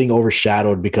kind of getting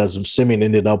overshadowed because Semien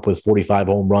ended up with 45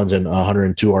 home runs and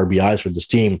 102 RBIs for this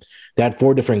team. They had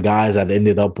 4 different guys that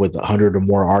ended up with 100 or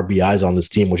more RBIs on this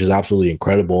team, which is absolutely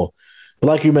incredible. But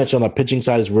like you mentioned, on the pitching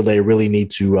side is where they really need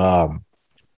to,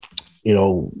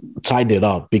 tighten it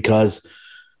up because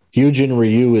Hyun-Jin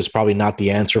Ryu is probably not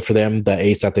the answer for them, the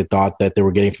ace that they thought that they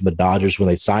were getting from the Dodgers when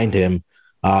they signed him.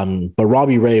 But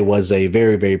Robbie Ray was a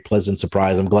very, very pleasant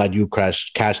surprise. I'm glad you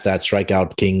cashed that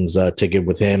Strikeout Kings ticket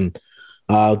with him.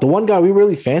 The one guy we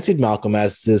really fancied, Malcolm,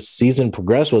 as this season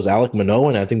progressed was Alek Manoah,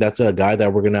 and I think that's a guy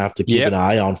that we're going to have to keep an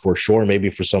eye on for sure, maybe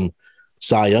for some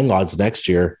Cy Young odds next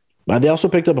year. They also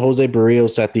picked up Jose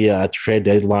Barrios at the trade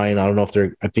deadline. I don't know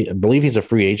if I believe he's a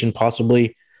free agent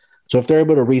possibly. So if they're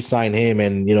able to re-sign him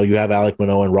and, you have Alek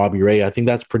Manoah and Robbie Ray, I think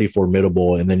that's pretty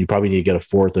formidable. And then you probably need to get a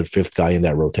 4th and 5th guy in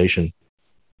that rotation.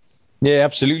 Yeah,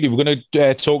 absolutely. We're going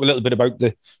to talk a little bit about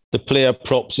the player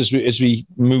props as we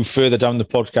move further down the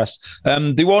podcast.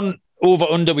 The one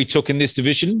over-under we took in this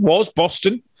division was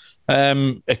Boston.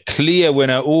 A clear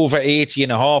winner, over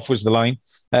 80.5 was the line,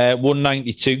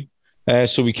 192.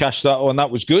 So we cashed that on.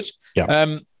 That was good.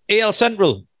 Yeah. AL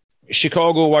Central,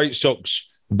 Chicago White Sox,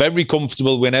 very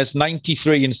comfortable winners,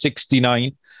 93 and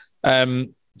 69.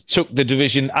 Took the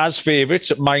division as favourites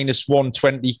at minus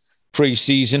 120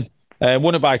 pre-season.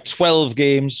 Won it by 12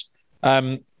 games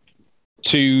back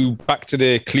to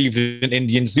the Cleveland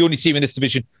Indians, the only team in this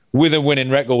division with a winning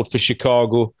record for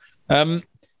Chicago. But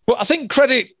I think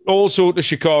credit also to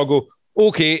Chicago.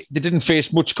 Okay, they didn't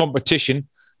face much competition,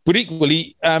 but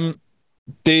equally,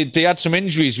 they had some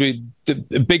injuries with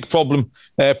a big problem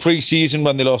pre-season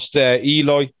when they lost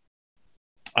Eloy.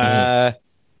 And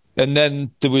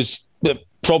then there was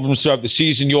problems throughout the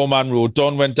season. Your man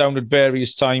Rodon went down at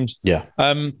various times. Yeah.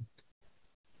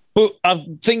 But I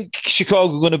think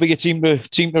Chicago are going to be a team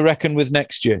to reckon with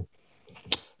next year.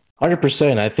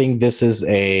 100%. I think this is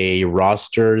a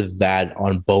roster that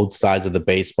on both sides of the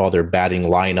baseball, their batting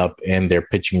lineup and their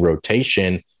pitching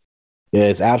rotation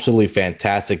is absolutely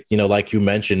fantastic. Like you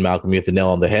mentioned, Malcolm, you hit the nail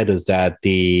on the head, is that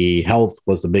the health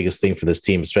was the biggest thing for this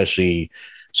team, especially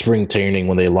spring training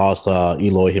when they lost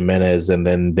Eloy Jimenez. And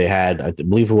then they had, I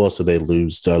believe, who else did they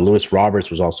lose? Luis Roberts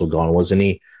was also gone, wasn't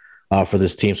he, for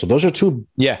this team? So those are 2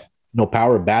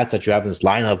 power bats that you have in this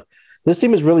lineup. This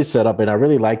team is really set up, and I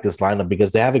really like this lineup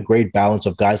because they have a great balance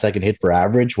of guys that can hit for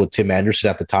average with Tim Anderson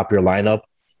at the top of your lineup.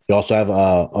 You also have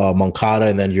Moncada,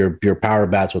 and then your power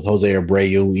bats with Jose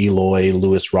Abreu, Eloy,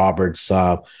 Luis Roberts.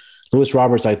 Luis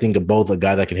Roberts, I think, are both a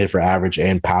guy that can hit for average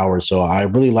and power. So I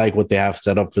really like what they have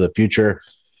set up for the future.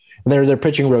 And their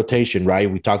pitching rotation,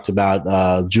 right? We talked about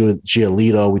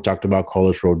Giolito. We talked about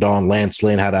Carlos Rodon. Lance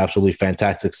Lynn had an absolutely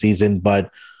fantastic season.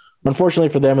 But unfortunately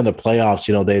for them in the playoffs,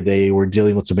 they were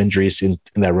dealing with some injuries in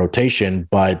that rotation.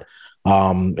 But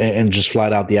and just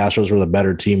flat out, the Astros were the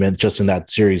better team just in that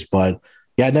series. But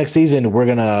yeah, next season, we're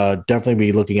going to definitely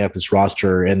be looking at this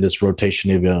roster and this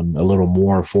rotation even a little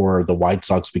more for the White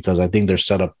Sox because I think they're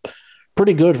set up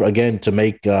pretty good, again, to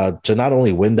make to not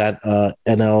only win that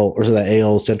NL or that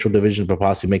AL Central Division, but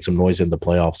possibly make some noise in the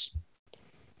playoffs.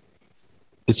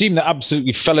 The team that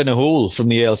absolutely fell in a hole from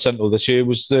the AL Central this year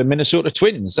was the Minnesota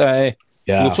Twins. They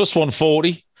were plus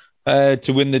 140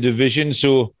 to win the division,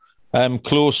 so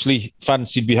closely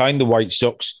fancied behind the White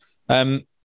Sox.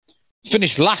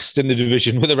 Finished last in the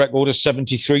division with a record of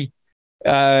 73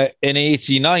 in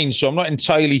 89. So I'm not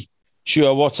entirely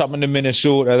sure what's happened to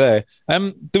Minnesota there.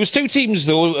 There was 2 teams,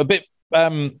 though, a bit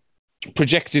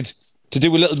projected to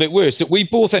do a little bit worse that we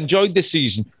both enjoyed this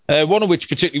season. One of which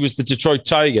particularly was the Detroit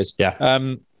Tigers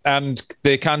and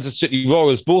the Kansas City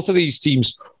Royals. Both of these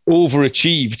teams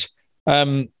overachieved.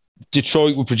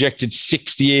 Detroit were projected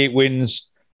 68 wins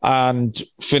and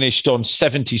finished on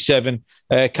 77.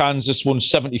 Kansas won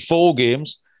 74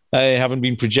 games, having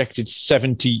been projected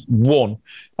 71.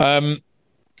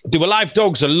 They were live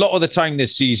dogs a lot of the time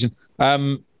this season,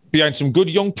 behind some good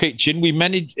young pitching. We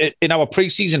managed, in our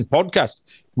pre-season podcast,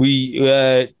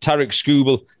 Tarek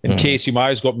Skubal and Casey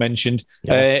Myers got mentioned,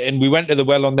 and we went to the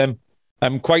well on them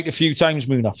quite a few times,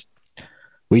 Munaf.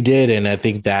 We did, and I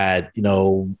think that,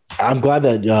 I'm glad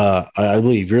that I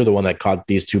believe you're the one that caught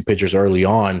these 2 pitchers early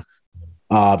on.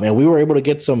 And we were able to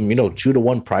get some,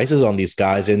 2-to-1 prices on these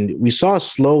guys. And we saw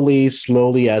slowly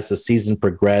as the season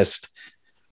progressed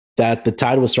that the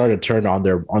tide was starting to turn on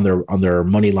their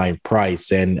money line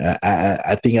price. And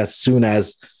I think as soon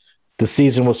as the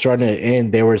season was starting to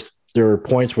end, there were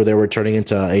points where they were turning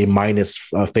into a minus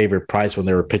favorite price when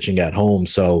they were pitching at home.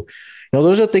 So,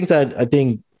 those are things that I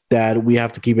think that we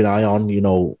have to keep an eye on,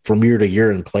 from year to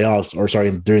year in playoffs,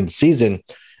 during the season,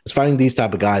 is finding these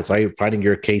type of guys, right? Finding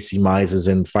your Casey Mizes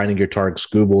and finding your Tarik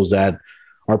Skubals that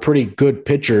are pretty good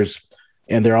pitchers.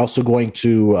 And they're also going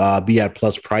to be at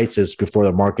plus prices before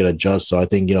the market adjusts. So I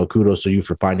think, kudos to you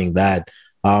for finding that.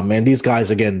 And these guys,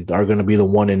 again, are going to be the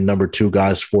 1 and number 2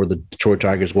 guys for the Detroit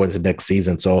Tigers going into next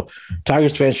season. So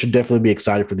Tigers fans should definitely be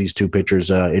excited for these 2 pitchers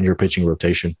in your pitching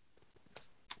rotation.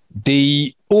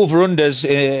 The over-unders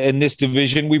in this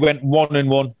division, we went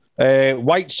 1-1.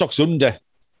 White Sox under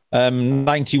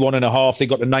 91.5. They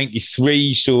got to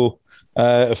 93, so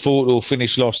a photo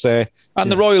finish loss there.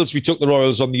 And the Royals, we took the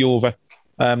Royals on the over.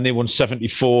 They won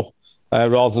 74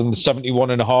 rather than the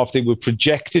 71.5 they were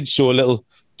projected, so a little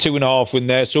 2.5 win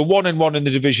there. So 1-1 in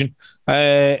the division.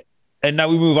 And now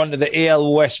we move on to the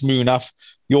AL West, Munaf.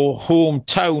 Your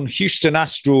hometown Houston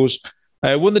Astros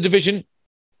won the division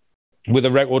with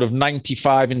a record of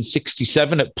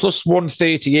 95-67 at plus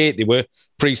 138 they were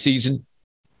pre-season.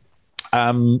 A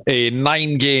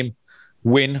 9-game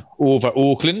win over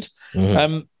Oakland.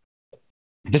 Mm-hmm.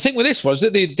 The thing with this was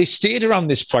that they stayed around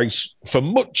this price for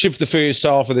much of the first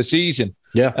half of the season.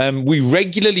 Yeah. We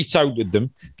regularly touted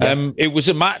them. Yeah. It was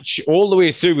a match all the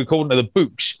way through, according to the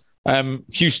books.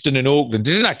 Houston and Oakland.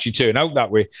 It didn't actually turn out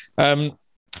that way.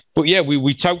 But yeah,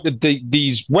 we touted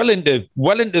these well into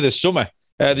the summer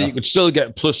that you could still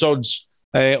get plus odds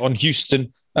on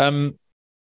Houston.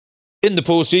 In the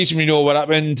postseason, we know what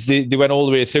happened. They went all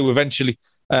the way through eventually.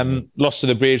 Lost to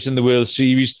the Braves in the World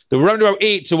Series. They were around about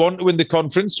 8-1 to win the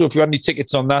conference. So if you had any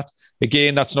tickets on that,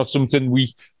 again, that's not something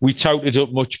we touted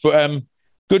up much. But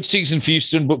good season for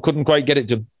Houston, but couldn't quite get it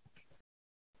done.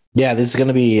 Yeah, this is going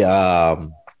to be,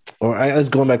 let's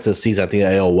going back to the season, I think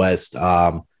AL West.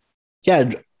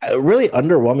 Really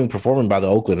underwhelming performance by the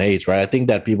Oakland A's, right? I think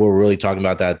that people were really talking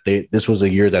about that. This was a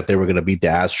year that they were going to beat the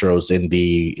Astros in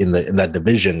that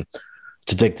division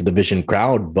to take the division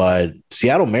crown. But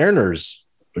Seattle Mariners,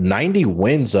 90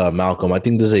 wins, Malcolm. I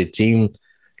think this is a team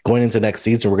going into next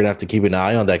season we're going to have to keep an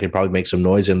eye on that could probably make some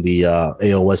noise in the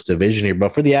AL West division here.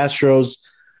 But for the Astros,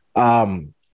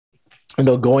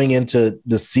 going into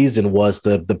the season was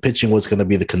the pitching was going to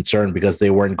be the concern because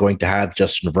they weren't going to have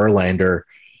Justin Verlander.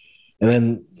 And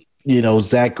then,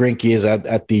 Zach Greinke is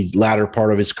at the latter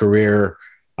part of his career.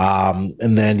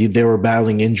 And then they were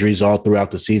battling injuries all throughout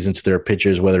the season to their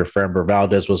pitchers, whether Framber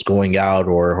Valdez was going out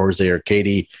or Jose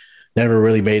Urquidy never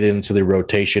really made it into the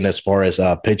rotation as far as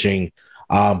pitching.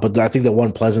 But I think the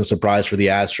one pleasant surprise for the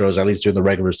Astros, at least during the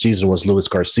regular season, was Luis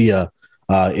Garcia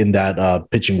in that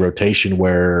pitching rotation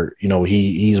where,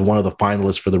 he's one of the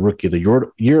finalists for the Rookie of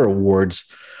the Year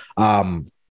awards.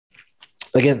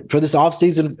 Again, for this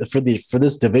offseason, for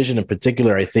this division in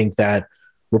particular, I think that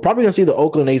we're probably going to see the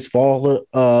Oakland A's fall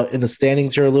in the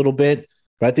standings here a little bit.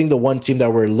 But I think the one team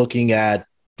that we're looking at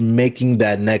making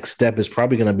that next step is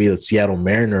probably going to be the Seattle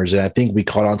Mariners. And I think we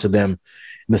caught on to them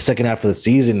in the second half of the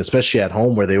season, especially at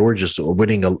home where they were just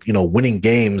winning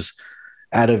games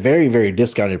at a very, very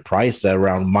discounted price at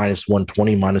around minus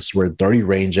 120, minus 130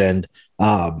 range. And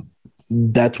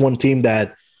that's one team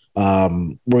that we're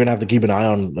going to have to keep an eye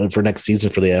on for next season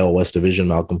for the AL West division,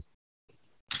 Malcolm.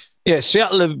 Yeah,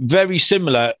 Seattle are very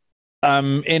similar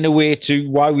in a way to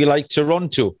why we like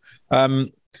Toronto.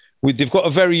 They've got a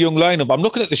very young lineup. I'm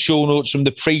looking at the show notes from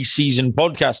the pre-season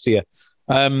podcast here,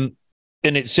 and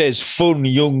it says fun,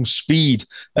 young, speed.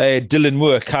 Dylan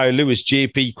Moore, Kyle Lewis,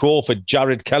 J.P. Crawford,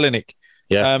 Jared Kelenic.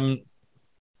 Yeah.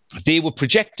 They were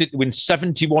projected to win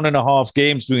 71.5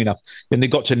 games doing enough, and they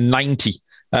got to 90.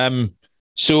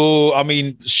 So, I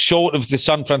mean, short of the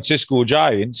San Francisco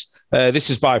Giants, this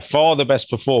is by far the best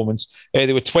performance.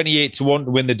 They were 28-1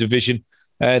 to win the division.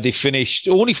 They finished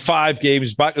only 5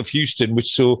 games back of Houston,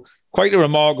 which so quite a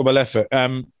remarkable effort.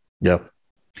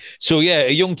 So, a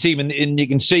young team, and you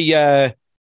can see their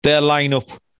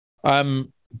lineup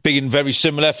being very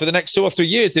similar for the next 2 or 3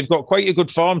 years. They've got quite a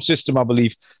good farm system, I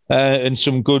believe, and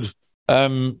some good,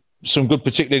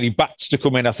 particularly bats to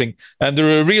come in, I think. And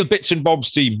they're a real bits and bobs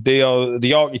team. They are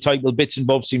the archetypal bits and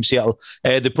bobs team, Seattle.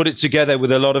 They put it together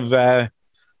with a lot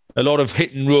of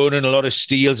hit and run and a lot of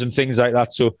steals and things like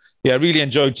that. So, I really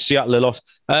enjoyed Seattle a lot.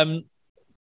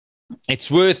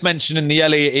 It's worth mentioning the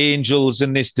LA Angels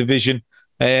in this division,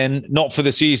 and not for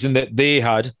the season that they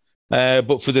had,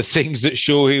 But for the things that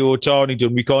Shohei Ohtani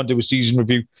done, we can't do a season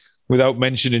review without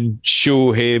mentioning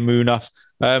Shohei Munaf.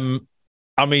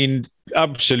 I mean,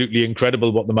 absolutely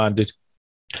incredible what the man did.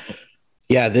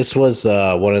 Yeah, this was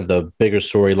one of the bigger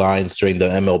storylines during the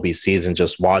MLB season,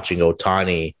 just watching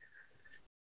Ohtani.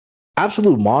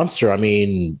 Absolute monster. I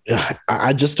mean,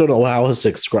 I just don't know how else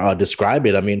to describe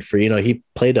it. I mean, he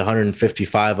played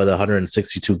 155 of the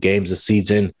 162 games this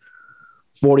season,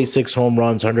 46 home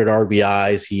runs, 100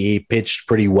 RBIs. He pitched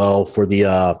pretty well for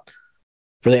the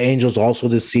Angels also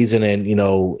this season. And,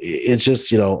 it's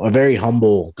just, a very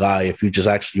humble guy if you just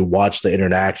actually watch the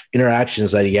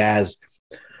interactions that he has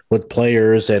with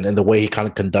players and the way he kind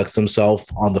of conducts himself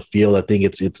on the field. I think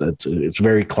it's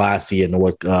very classy and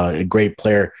a great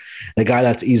player, a guy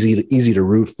that's easy to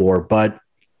root for. But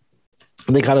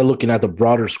I think kind of looking at the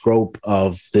broader scope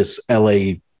of this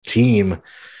LA team,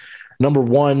 number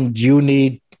one, you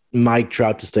need Mike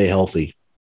Trout to stay healthy.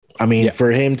 I mean,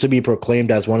 for him to be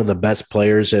proclaimed as one of the best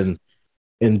players in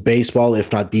baseball,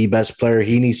 if not the best player,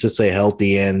 he needs to stay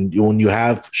healthy. And when you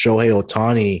have Shohei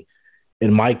Ohtani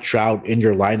and Mike Trout in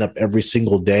your lineup every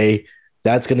single day,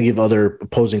 that's going to give other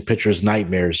opposing pitchers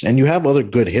nightmares. And you have other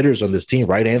good hitters on this team,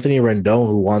 right? Anthony Rendon,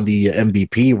 who won the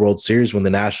MVP World Series when the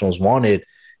Nationals won it,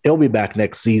 he'll be back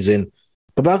next season.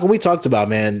 But Malcolm, we talked about,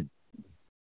 man,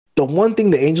 the one thing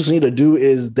the Angels need to do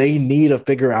is they need to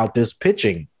figure out this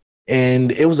pitching.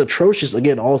 And it was atrocious,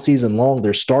 again, all season long.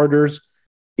 Their starters,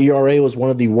 ERA was one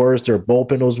of the worst. Their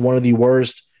bullpen was one of the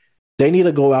worst. They need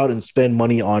to go out and spend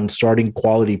money on starting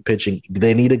quality pitching.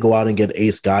 They need to go out and get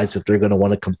ace guys if they're going to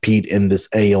want to compete in this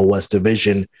AL West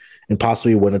division and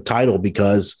possibly win a title,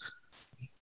 because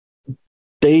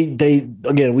they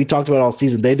again, we talked about all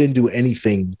season, they didn't do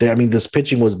anything. This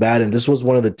pitching was bad, and this was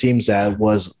one of the teams that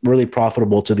was really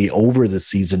profitable to the over this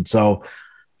season. So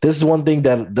this is one thing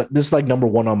that this is like number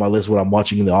one on my list when I'm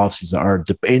watching in the offseason. Are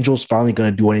the Angels finally going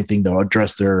to do anything to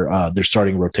address their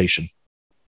starting rotation?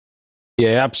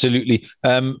 Yeah, absolutely.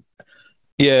 A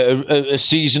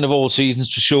season of all seasons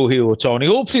for Shohei Ohtani.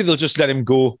 Hopefully they'll just let him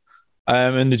go,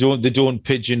 and they don't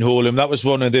pigeonhole him. That was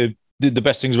one of the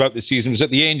best things about the season, was that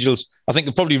the Angels, I think,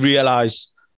 have probably realised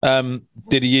that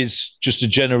he is just a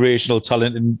generational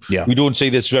talent, and we don't see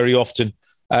this very often.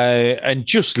 And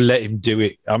just let him do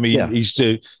it. I mean, he's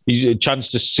a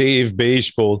chance to save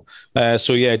baseball.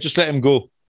 Just let him go.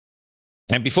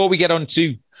 And before we get on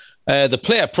to the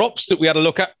player props that we had a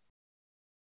look at,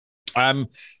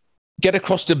 get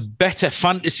across to Better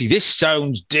Fantasy. This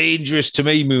sounds dangerous to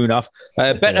me, Munaf.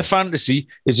 Better Fantasy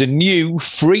is a new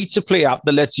free-to-play app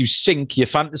that lets you sync your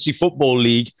fantasy football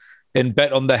league and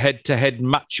bet on the head-to-head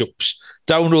matchups.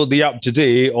 Download the app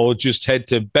today or just head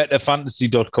to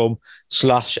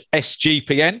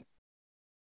betterfantasy.com/SGPN.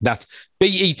 That's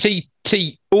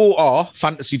BETTOR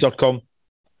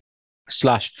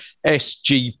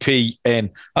fantasy.com/SGPN.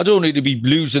 I don't need to be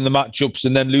losing the matchups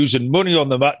and then losing money on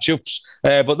the matchups,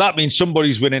 but that means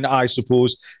somebody's winning, I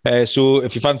suppose. So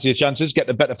if you fancy your chances, get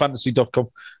to betterfantasy.com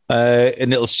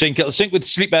and it'll sync. It'll sync with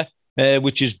Sleeper,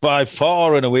 which is by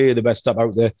far and away the best app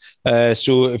out there.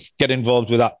 So get involved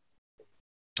with that.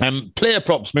 Player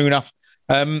props, Munaf.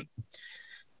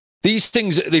 These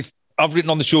things I've written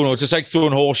on the show notes, it's like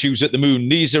throwing horseshoes at the moon.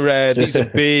 These are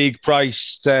big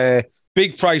priced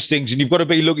things, and you've got to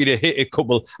be lucky to hit a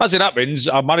couple. As it happens,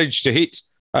 I managed to hit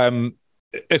a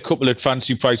couple at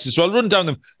fancy prices. So I'll run down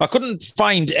them. I couldn't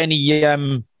find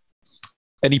any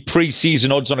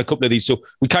pre-season odds on a couple of these, so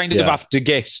we kind of have to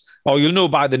guess, or you'll know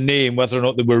by the name whether or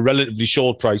not they were relatively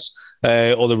short price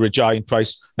or they were a giant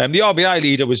price. The RBI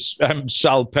leader was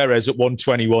Sal Perez at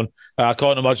 121. I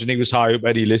can't imagine he was high up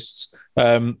any lists.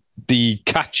 The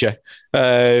catcher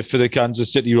for the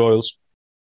Kansas City Royals.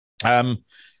 And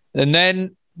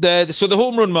then the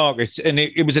home run market, and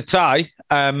it was a tie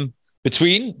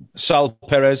between Sal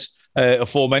Perez,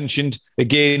 aforementioned,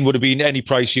 again, would have been any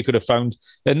price you could have found.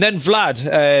 And then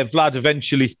Vlad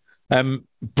eventually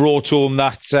brought home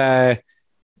that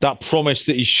promise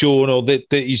that he's shown, or that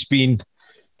he's been,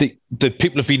 that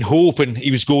people have been hoping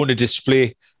he was going to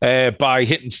display by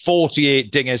hitting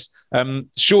 48 dingers.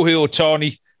 Shohei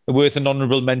Ohtani, worth an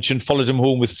honourable mention, followed him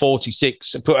home with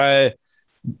 46.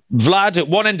 Vlad at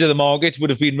one end of the market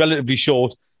would have been relatively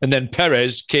short, and then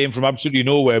Perez came from absolutely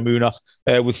nowhere, Munaf,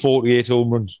 with 48 home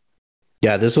runs.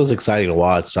 Yeah, this was exciting to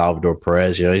watch. Salvador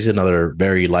Perez, he's another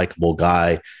very likable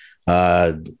guy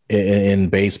in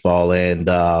baseball. And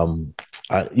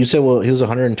you said, well, he was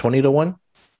 120 to 1?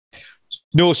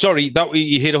 No, sorry, that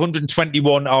he hit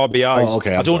 121 RBIs. Oh,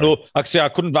 okay. I don't know. Actually, I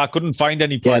couldn't find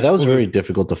any. Yeah, that was very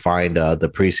difficult to find the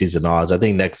preseason odds. I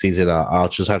think next season I'll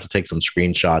just have to take some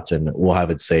screenshots and we'll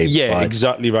have it saved. Yeah,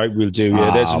 exactly right. We'll do.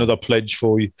 Yeah, there's another pledge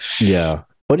for you. Yeah.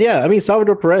 But yeah, I mean,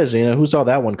 Salvador Perez, who saw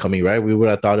that one coming, right? We would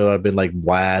have thought it would have been like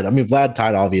Vlad. I mean, Vlad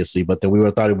tied, obviously, but then we would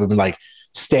have thought it would have been like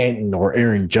Stanton or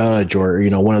Aaron Judge or,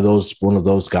 one of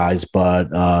those guys. But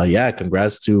yeah,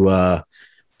 congrats to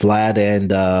Vlad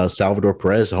and Salvador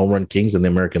Perez, home run kings in the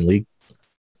American League.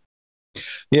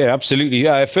 Yeah, absolutely.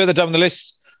 Further down the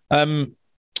list,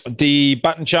 the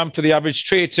batting champ for the average,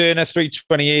 Trey Turner,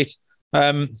 328.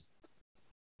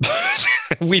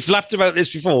 We've laughed about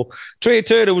this before. Trey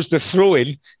Turner was the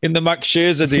throw-in in the Max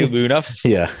Scherzer deal, Munaf.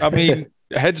 Yeah. I mean,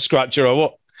 head scratcher or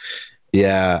what?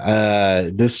 Yeah.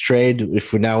 This trade,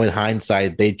 if we're now in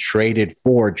hindsight, they traded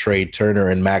for Trey Turner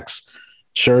and Max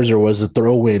Scherzer was a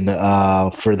throw-in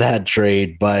for that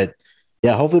trade. But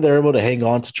yeah, hopefully they're able to hang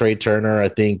on to Trey Turner. I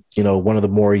think, one of the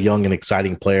more young and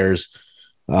exciting players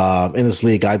in this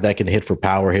league, guy that can hit for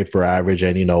power, hit for average,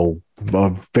 and,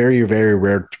 a very, very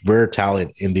rare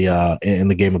talent in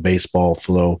the game of baseball,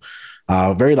 Flo.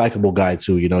 Very likable guy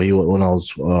too. When I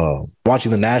was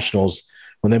watching the Nationals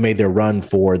when they made their run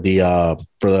for the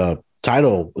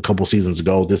title a couple seasons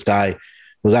ago, this guy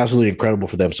was absolutely incredible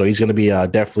for them. So he's going to be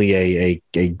definitely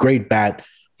a great bat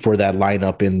for that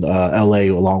lineup in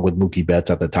LA, along with Mookie Betts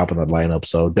at the top of that lineup.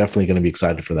 So definitely going to be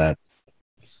excited for that.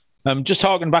 Just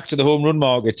harking back to the home run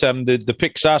market, the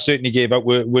picks I certainly gave out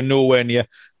were nowhere near.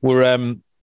 Were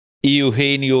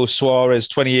Eugenio Suarez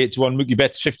 28-1, Mookie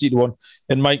Betts 50-1,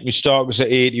 and Mike Moustakas at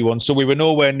 81. So we were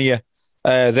nowhere near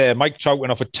there. Mike Trout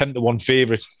went off a 10-1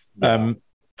 favorite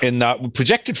in that. We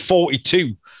projected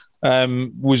 42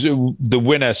 was the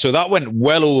winner, so that went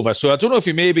well over. So I don't know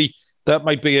if that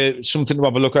might be something to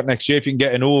have a look at next year if you can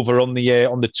get an over on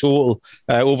the total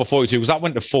over 42, because that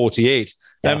went to 48.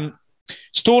 Yeah.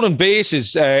 Stolen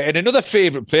bases, and another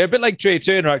favourite player, a bit like Trey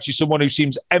Turner, actually, someone who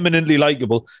seems eminently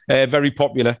likeable, very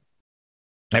popular.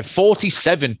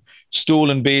 47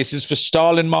 stolen bases for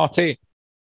Starling Marte.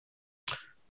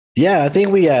 Yeah, I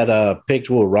think we had picked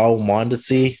Raul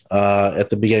Mondesi at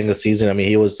the beginning of the season. I mean,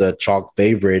 he was the chalk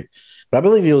favorite, but I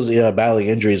believe he was battling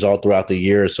injuries all throughout the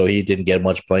year, so he didn't get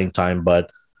much playing time. But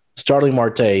Starling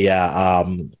Marte,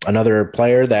 another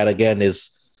player that, again,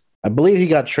 I believe he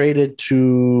got traded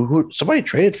to somebody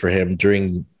traded for him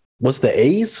was the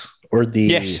A's or the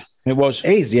Yes, it was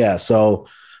A's. Yeah. So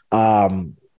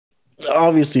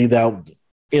obviously that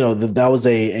was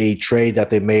a trade that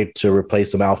they made to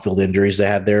replace some outfield injuries they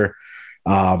had there.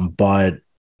 But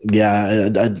yeah,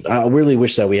 I really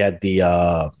wish that we had the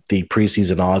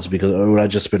preseason odds, because it would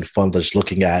have just been fun just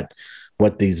looking at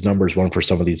what these numbers were for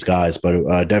some of these guys, but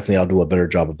definitely I'll do a better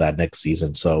job of that next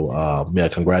season. So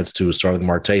congrats to Starling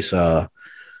Marte's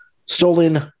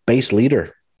stolen base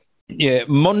leader. Yeah,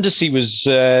 Mondesi was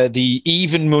the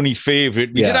even money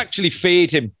favorite. We did actually fade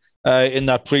him in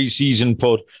that preseason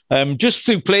pod, just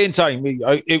through playing time.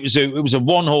 It was a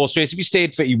one horse race. If he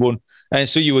stayed fit, he won. And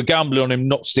so you were gambling on him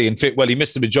not staying fit. Well, he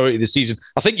missed the majority of the season.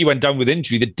 I think he went down with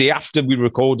injury the day after we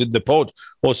recorded the pod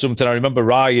or something. I remember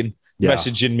Ryan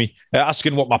messaging me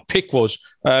asking what my pick was,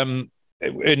 and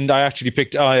I actually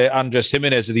picked Andres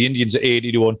Jimenez of the Indians at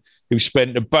 80-1, who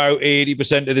spent about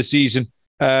 80% of the season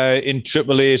in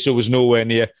AAA, so was nowhere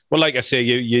near. Well, like I say,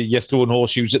 you're throwing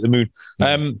horseshoes at the moon.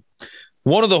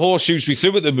 One of the horseshoes we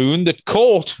threw at the moon that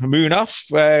caught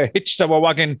Munaf hitched our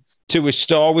wagon to a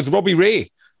star with Robbie Ray,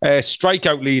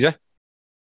 strikeout leader.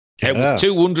 With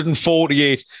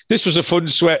 248. This was a fun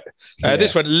sweat.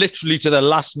 This went literally to the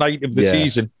last night of the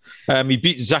season. He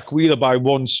beat Zach Wheeler by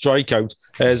one strikeout.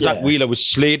 Zach Wheeler was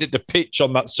slated to pitch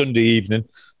on that Sunday evening,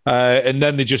 and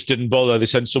then they just didn't bother. They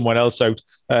sent someone else out,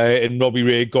 and Robbie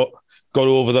Ray got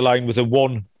over the line with a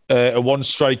one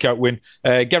strikeout win.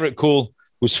 Gerrit Cole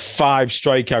was 5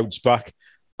 strikeouts back.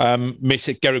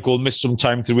 Gerrit Cole missed some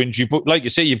time through injury, but like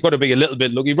you say, you've got to be a little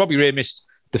bit lucky. Robbie Ray missed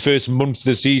the first month of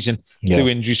the season through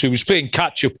injury, so he was playing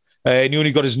catch up, and he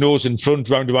only got his nose in front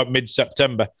round about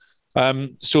mid-September.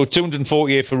 So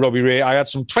 248 for Robbie Ray. I had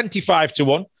some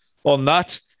 25-1 on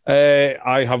that.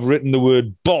 I have written the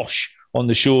word Bosch on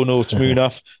the show notes,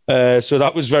 Munaf. So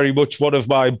that was very much one of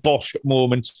my Bosch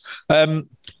moments. And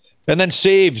then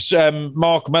saves,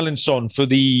 Mark Melanson for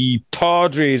the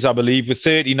Padres, I believe, with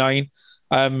 39.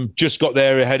 Just got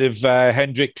there ahead of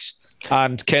Hendricks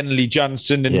and Kenley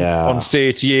Jansen on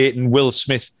 38, and Will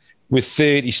Smith with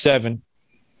 37.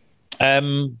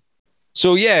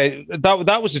 So yeah,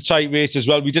 that was a tight race as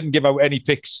well. We didn't give out any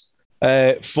picks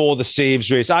for the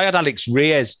saves race. I had Alex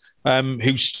Reyes,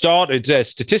 who started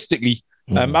statistically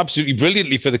absolutely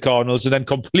brilliantly for the Cardinals, and then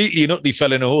completely and utterly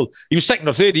fell in a hole. He was second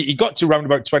or third. He got to around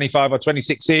about 25 or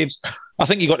 26 saves. I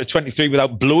think he got to 23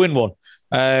 without blowing one.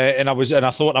 And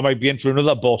I thought I might be in for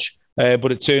another Bosch,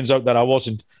 but it turns out that I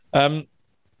wasn't.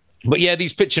 But yeah,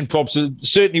 these pitching props are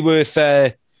certainly worth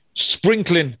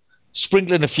sprinkling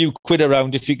a few quid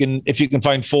around if you can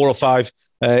find 4 or 5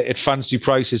 at fancy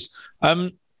prices.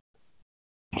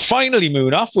 Finally,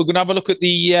 Munaf, we're going to have a look at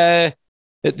the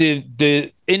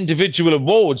individual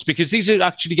awards, because these are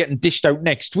actually getting dished out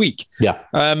next week. Yeah.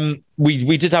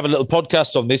 We did have a little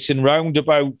podcast on this in round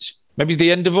about maybe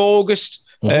the end of August.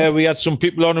 We had some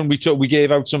people on and we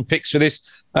gave out some picks for this.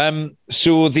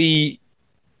 So the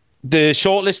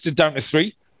shortlist is down to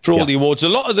 3 for all the awards. A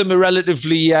lot of them are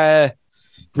relatively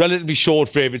short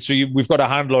favourites, so we've got a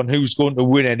handle on who's going to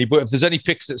win any. But if there's any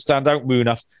picks that stand out,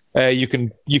 Munaf, you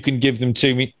can give them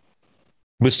to me.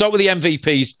 We'll start with the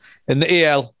MVPs. In the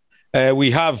AL, we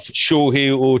have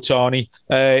Shohei Ohtani,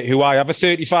 who I have a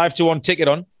 35-1 ticket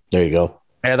on. There you go.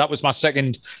 That was my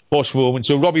second Bosch moment.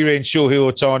 So Robbie Ray and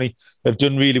Shohei Ohtani have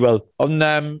done really well.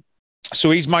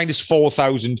 So he's minus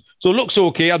 4,000. So it looks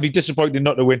okay. I'll be disappointed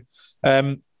not to win.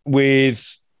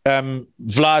 With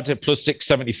Vlad at plus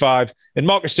 675, and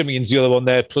Marcus Simeon's the other one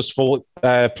there, plus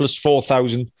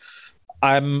 4,000.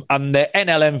 And the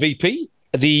NL MVP,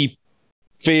 the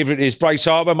favourite is Bryce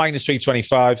Harper, minus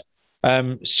 325.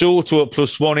 Soto at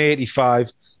plus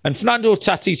 185, and Fernando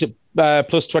Tatis at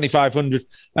plus 2,500.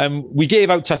 We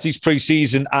gave out Tatis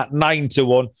pre-season at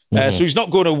 9-1, so he's not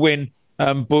going to win,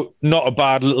 but not a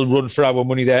bad little run for our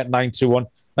money there at 9-1.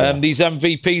 These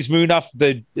MVPs,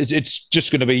 Munaf, it's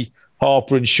just going to be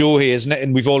Harper and Shohei, isn't it?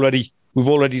 And we've already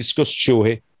discussed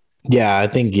Shohei. Yeah, I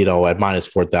think, at minus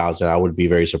 4,000, I would be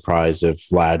very surprised if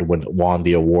Vlad won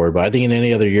the award. But I think in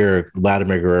any other year,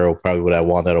 Vladimir Guerrero probably would have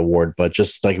won that award. But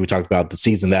just like we talked about, the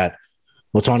season that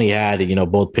Ohtani had,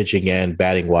 both pitching and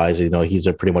batting wise, he's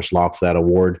a pretty much lock for that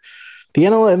award. The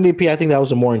NL MVP, I think that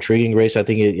was a more intriguing race. I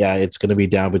think it's going to be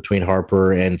down between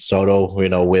Harper and Soto.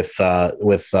 With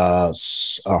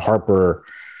Harper,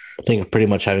 I think pretty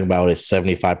much having about a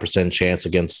 75% chance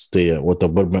against what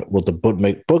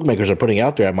the bookmakers are putting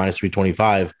out there at minus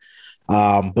 325.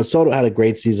 But Soto had a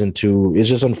great season too. It's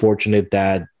just unfortunate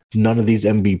that none of these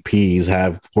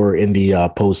MVPs were in the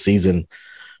postseason.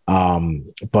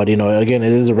 But again,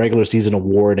 it is a regular season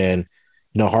award, and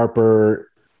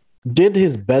Harper did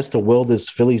his best to will this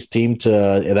Phillies team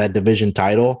to that division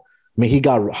title. I mean, he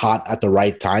got hot at the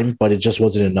right time, but it just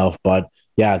wasn't enough. But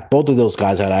yeah, both of those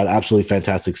guys had an absolutely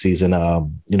fantastic season.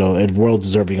 And well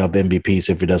deserving of MVPs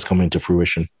if it does come into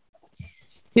fruition.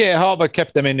 Yeah, Harper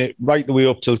kept them in it right the way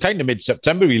up till kind of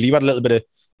mid-September. Really, he had a little bit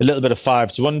of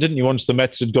 5-1, didn't he? Once the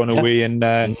Mets had gone away, and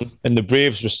the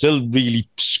Braves were still really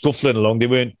scuffling along. They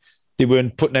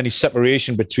weren't putting any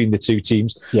separation between the two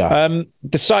teams. Yeah.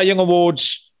 The Cy Young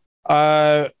Awards,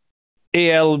 AL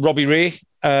Robbie Ray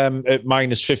at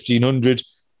minus 1,500.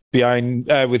 Behind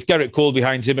with Gerrit Cole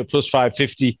behind him at plus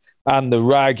 550, and the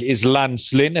rag is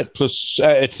Lance Lynn at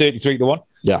 33-1.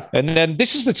 Yeah, and then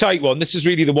this is the tight one. This is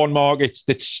really the one market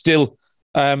that's still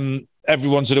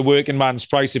everyone's at a working man's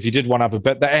price. If you did want to have a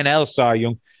bet, the NL Cy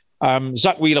Young,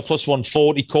 Zach Wheeler plus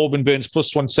 140, Corbin Burns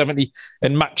plus 170,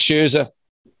 and Max Scherzer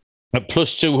at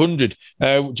plus 200.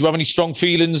 Do you have any strong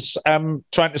feelings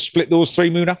trying to split those three,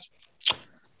 Munaf?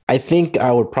 I think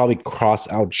I would probably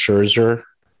cross out Scherzer.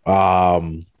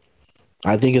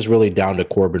 I think it's really down to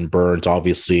Corbin Burns,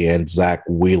 obviously, and Zach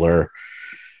Wheeler.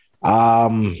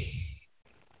 If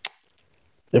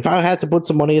I had to put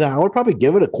some money down, I would probably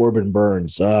give it to Corbin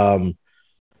Burns.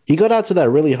 He got out to that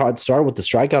really hard start with the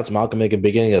strikeouts Malcolm at the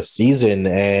beginning of the season,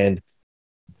 and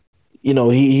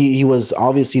he was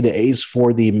obviously the ace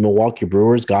for the Milwaukee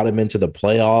Brewers, got him into the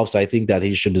playoffs. I think that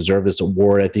he should deserve this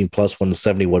award. I think plus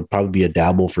 170 would probably be a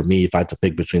dabble for me if I had to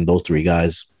pick between those three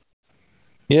guys.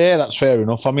 Yeah, that's fair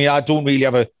enough. I mean, I don't really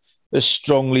have a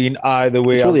strong lean either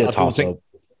way. It's really a toss-up.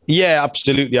 Yeah,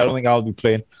 absolutely. I don't think I'll be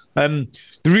playing.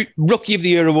 The Rookie of the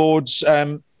Year awards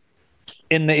in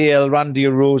the AL, Randy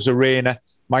Arozarena,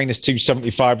 minus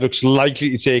 275, looks likely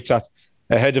to take that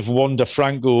ahead of Wander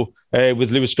Franco,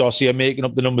 with Luis Garcia making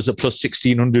up the numbers at plus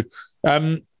 1,600.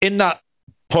 In that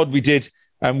pod we did,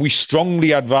 we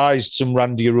strongly advised some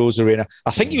Randy Arozarena.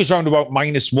 I think he was round about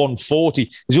minus 140.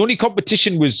 His only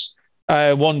competition was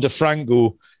Wander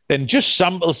Franco, and just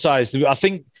sample size. I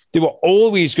think they were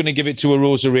always going to give it to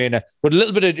Arozarena, but a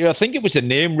little bit of, I think it was a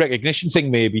name recognition thing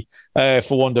maybe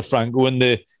for Wander Franco, and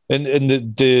the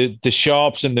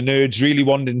sharps and the nerds really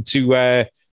wanting to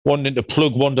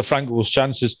plug Wander Franco's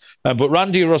chances. But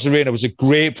Randy Arozarena was a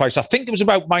great price. I think it was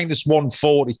about minus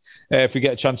 140 if we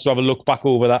get a chance to have a look back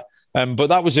over that. But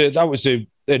that was a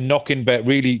knocking bet.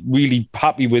 Really, really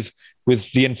happy with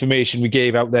the information we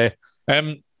gave out there.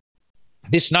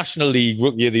 This National League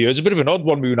Rookie of the Year is a bit of an odd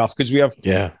one, Munaf, because we have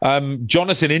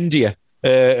Jonathan India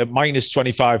at minus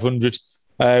 2,500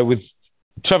 with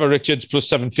Trevor Richards plus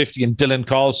 750 and Dylan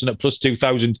Carlson at plus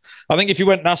 2,000. I think if you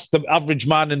went and asked the average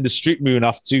man in the street,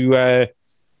 Munaf,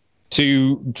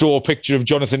 to draw a picture of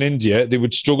Jonathan India, they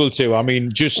would struggle to. I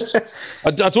mean, just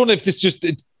I don't know if this just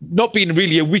not being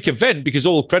really a weak event, because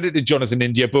all credit to Jonathan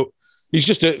India, but he's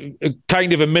just a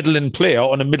kind of a middling player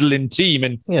on a middling team,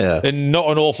 and not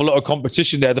an awful lot of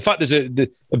competition there. The fact there's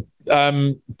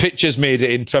pitchers made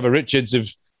it in Trevor Richards of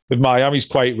Miami is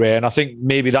quite rare, and I think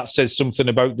maybe that says something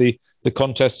about the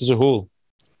contest as a whole.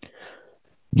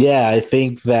 Yeah, I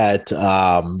think that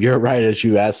you're right. As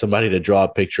you ask somebody to draw a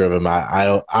picture of him, I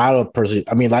don't personally.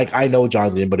 I mean, like, I know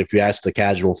Jonathan, but if you ask the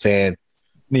casual fan,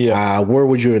 where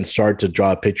would you even start to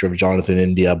draw a picture of Jonathan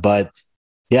India? But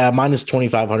yeah, minus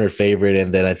 2,500 favorite,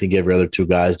 and then I think every other two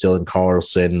guys, Dylan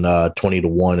Carlson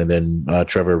 20-1, and then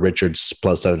Trevor Richards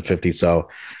plus 750. So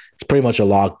it's pretty much a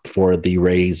lock for the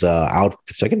Rays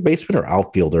second baseman or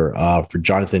outfielder for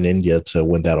Jonathan India to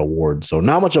win that award. So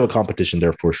not much of a competition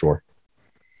there for sure.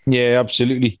 Yeah,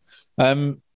 absolutely.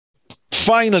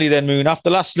 Finally, then, Moon, after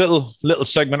the last little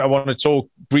segment, I want to talk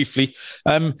briefly.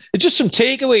 Just some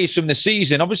takeaways from the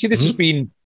season. Obviously, this has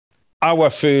been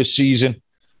our first season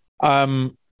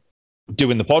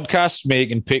doing the podcast,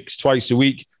 making picks twice a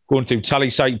week, going through tally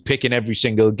site, picking every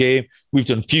single game. We've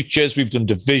done futures, we've done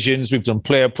divisions, we've done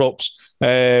player props.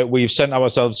 We've sent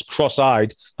ourselves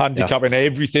cross-eyed, handicapping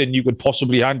everything you could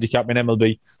possibly handicap in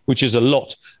MLB, which is a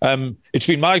lot. It's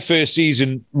been my first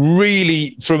season,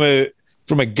 really, from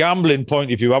a gambling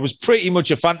point of view. I was pretty much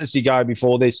a fantasy guy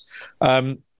before this.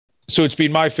 So it's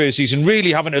been my first season,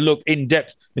 really having to look in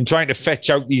depth and trying to fetch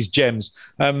out these gems.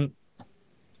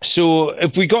 So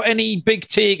if we got any big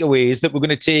takeaways that we're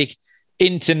going to take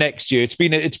into next year, it's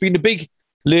been a big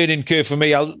learning curve for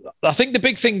me. I think the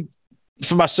big thing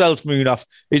for myself, Munaf,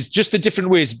 is just the different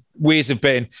ways of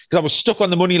betting, because I was stuck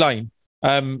on the money line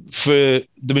for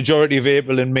the majority of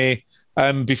April and May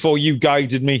before you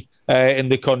guided me in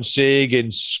the Consig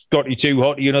and Scotty Too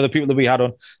Hotty and other people that we had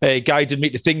on guided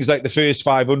me to things like the first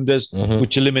five unders,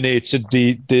 which eliminates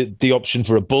the option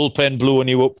for a bullpen blowing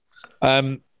you up.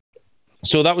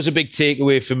 So that was a big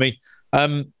takeaway for me.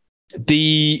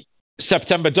 The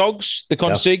September Dogs, the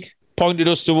Consig, pointed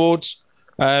us towards.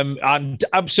 And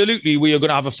absolutely, we are going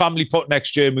to have a family pot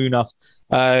next year, Munaf,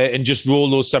 and just roll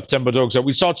those September Dogs out.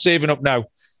 We start saving up now,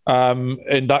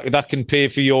 and that can pay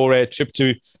for your trip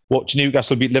to watch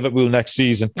Newcastle beat Liverpool next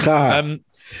season.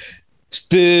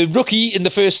 The rookie in the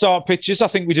first start pitches, I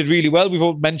think we did really well. We've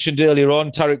all mentioned earlier on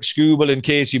Tarek Skubal and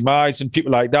Casey Mize and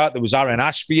people like that. There was Aaron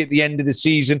Ashby at the end of the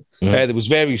season. There was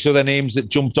various other names that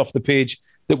jumped off the page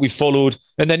that we followed.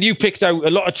 And then you picked out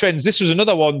a lot of trends. This was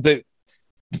another one that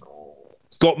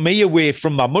got me away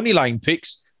from my money line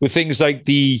picks with things like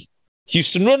the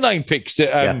Houston run line picks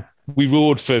that we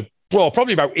rode for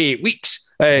probably about 8 weeks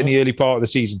in the early part of the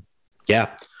season. Yeah.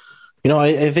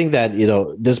 I think that,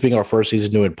 this being our first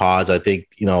season doing pods, I think,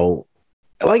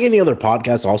 like any other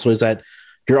podcast also, is that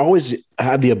you're always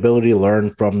have the ability to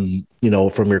learn from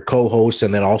your co-hosts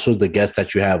and then also the guests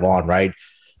that you have on, right?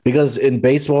 Because in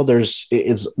baseball,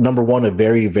 it's number one, a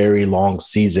very, very long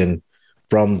season.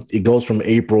 It goes from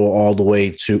April all the way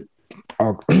to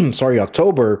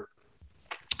October.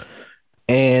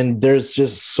 And there's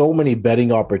just so many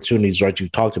betting opportunities, right? You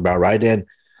talked about, right? And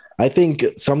I think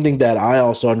something that I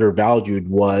also undervalued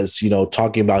was,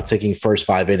 talking about taking first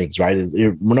 5 innings, right?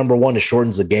 Number one, it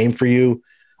shortens the game for you.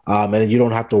 And you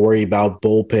don't have to worry about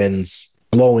bullpens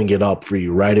blowing it up for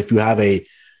you, right? If you have a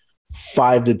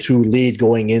 5-2 lead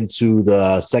going into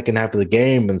the second half of the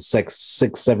game and 6th,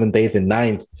 7th, 8th, and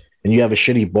 9th, and you have a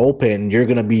shitty bullpen, you're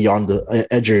going to be on the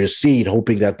edge of your seat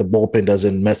hoping that the bullpen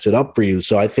doesn't mess it up for you.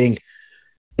 So I think,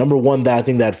 number one, I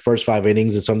think that first 5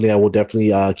 innings is something I will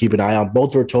definitely keep an eye on,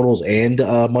 both for totals and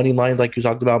money lines, like you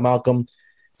talked about, Malcolm.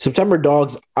 September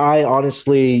Dogs, I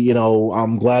honestly,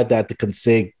 I'm glad that the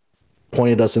Consig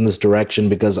pointed us in this direction,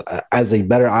 because as a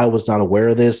bettor, I was not aware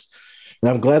of this. And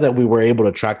I'm glad that we were able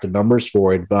to track the numbers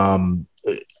for it. The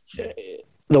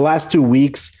last 2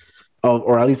 weeks,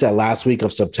 or at least that last week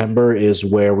of September, is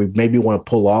where we maybe want to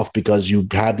pull off, because you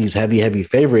have these heavy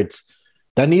favorites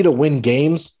that need to win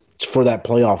games for that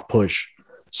playoff push.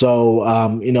 So,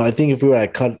 I think if we were to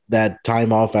cut that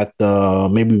time off at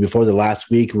maybe before the last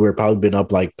week, we would probably been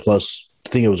up like plus, I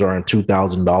think it was around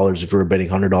 $2,000 if we were betting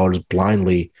 $100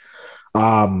 blindly.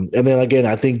 And then again,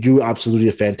 I think you absolutely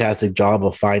a fantastic job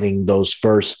of finding those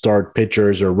first start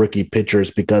pitchers or rookie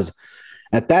pitchers, because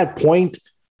At that point,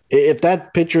 if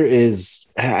that pitcher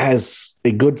has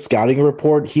a good scouting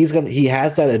report, he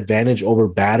has that advantage over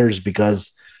batters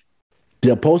because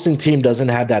the opposing team doesn't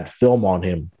have that film on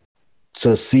him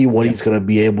to see what he's going to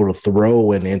be able to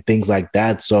throw and things like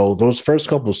that. So those first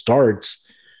couple starts,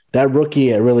 that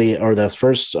rookie really, or those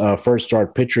first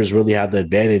start pitchers really have the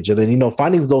advantage. And then,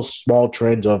 finding those small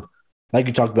trends of, like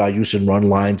you talked about, use and run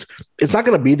lines, it's not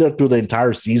going to be there through the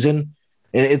entire season.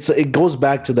 And it goes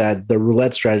back to the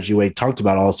roulette strategy we talked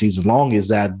about all season long, is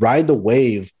that ride the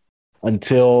wave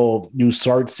until you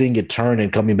start seeing it turn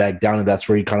and coming back down. And that's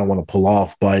where you kind of want to pull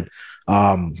off. But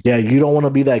you don't want to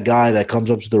be that guy that comes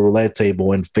up to the roulette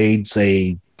table and fades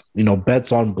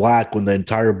bets on black when the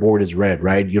entire board is red,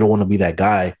 right? You don't want to be that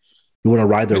guy. You want to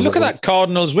ride the. Look at that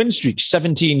Cardinals win streak,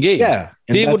 17 games. Yeah,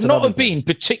 they would not have been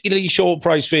particularly short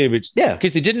price favorites. Yeah,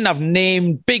 because they didn't have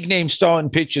big name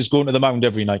starting pitchers going to the mound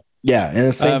every night. Yeah, and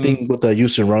the same thing with the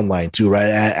use and run line too,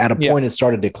 right? At a point, it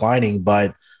started declining,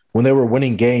 but when they were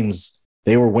winning games,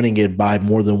 they were winning it by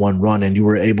more than one run, and you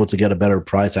were able to get a better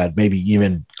price at maybe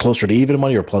even closer to even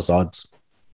money or plus odds.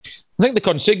 I think the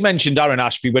consig mentioned Aaron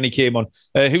Ashby when he came on,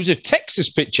 who's a Texas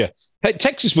pitcher.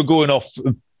 Texas were going off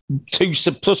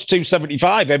plus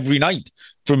 275 every night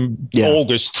from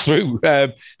August through.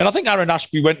 And I think Aaron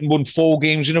Ashby went and won 4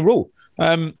 games in a row.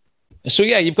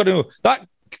 You've got to know. That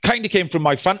kind of came from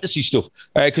my fantasy stuff,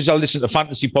 because I listen to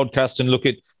fantasy podcasts and look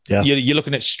at, you're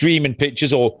looking at streaming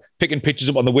pitches or picking pitches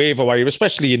up on the waiver wire,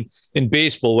 especially in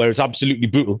baseball where it's absolutely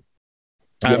brutal.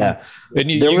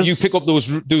 And you pick up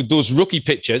those rookie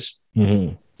pitchers.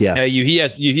 Mm-hmm. Yeah, you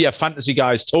hear fantasy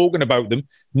guys talking about them,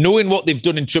 knowing what they've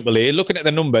done in AAA, looking at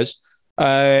the numbers,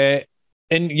 and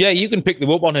you can pick them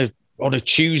up on a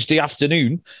Tuesday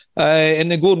afternoon,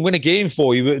 and then go and win a game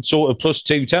for you at sort of plus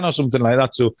 210 or something like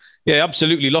that. So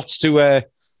absolutely, lots to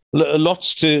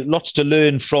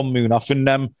learn from Munaf, and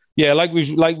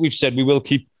like we've said, we'll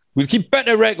keep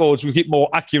better records, we'll keep more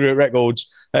accurate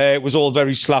records. It was all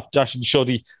very slapdash and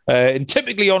shoddy, and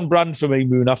typically on brand for me,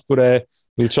 Munaf, but.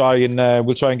 We'll try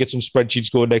and get some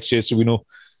spreadsheets going next year so we know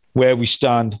where we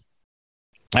stand.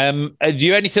 Do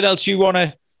you anything else you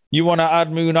wanna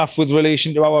add, Munaf, with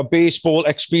relation to our baseball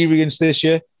experience this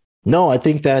year? No, I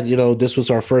think that this was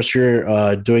our first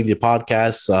year doing the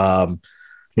podcast.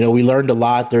 We learned a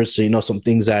lot. There's some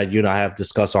things that I have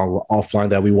discussed offline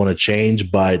that we want to change,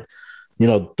 but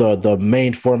the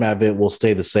main format of it will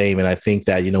stay the same. And I think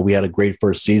that we had a great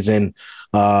first season.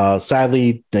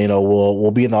 Sadly,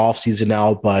 we'll be in the off season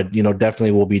now, but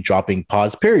definitely we'll be dropping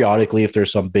pods periodically if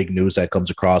there's some big news that comes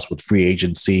across with free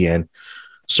agency and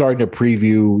starting to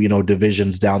preview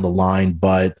divisions down the line.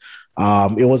 But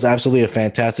it was absolutely a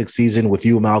fantastic season with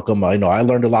you, Malcolm. I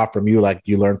learned a lot from you, like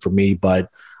you learned from me, but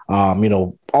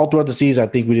all throughout the season, I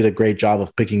think we did a great job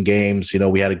of picking games.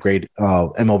 We had a great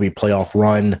MLB playoff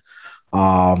run.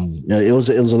 It was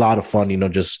a lot of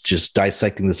fun, just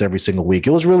dissecting this every single week.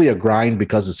 It was really a grind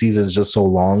because the season is just so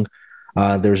long.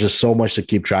 There's just so much to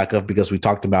keep track of because we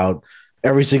talked about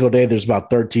every single day, there's about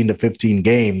 13 to 15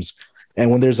 games.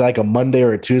 And when there's like a Monday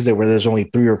or a Tuesday where there's only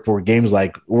 3 or 4 games,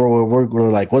 like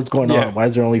we're like, what's going on? Why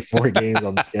is there only 4 games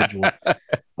on the schedule?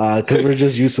 Because we're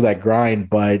just used to that grind.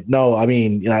 But no, I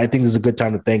mean, I think this is a good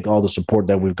time to thank all the support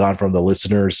that we've gotten from the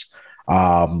listeners.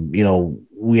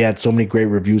 We had so many great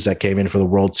reviews that came in for the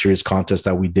World Series contest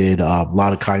that we did. A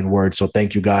lot of kind words. So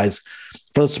thank you guys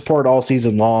for the support all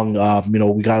season long.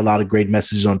 We got a lot of great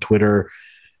messages on Twitter,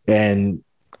 and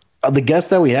the guests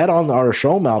that we had on our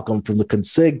show, Malcolm, from the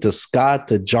Consig to Scott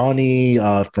to Johnny,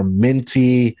 from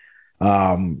Minty.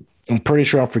 I'm pretty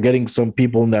sure I'm forgetting some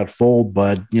people in that fold,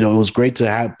 but it was great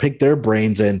to pick their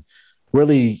brains and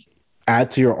really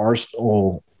add to your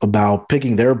arsenal about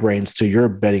picking their brains to your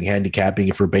betting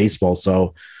handicapping for baseball.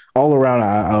 So all around,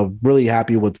 I'm really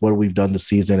happy with what we've done this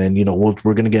season, and we're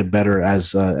going to get better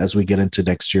as we get into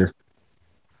next year.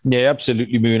 Yeah,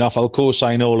 absolutely, Munaf. I'll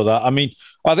co-sign all of that. I mean,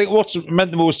 I think what's meant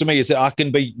the most to me is that I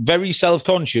can be very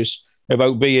self-conscious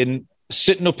about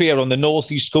sitting up here on the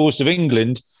northeast coast of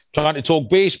England, trying to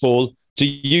talk baseball to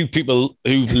you people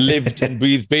who've lived and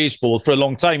breathed baseball for a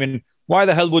long time. And why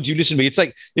the hell would you listen to me? It's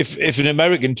like if an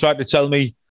American tried to tell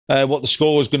me what the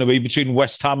score is going to be between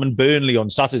West Ham and Burnley on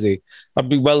Saturday, I'd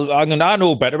be, I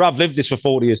know better. I've lived this for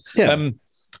 40 years. Yeah.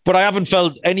 But I haven't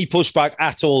felt any pushback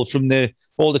at all from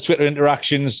all the Twitter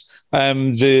interactions,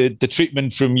 the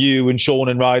treatment from you and Sean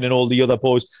and Ryan and all the other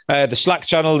boys, the Slack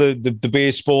channel, the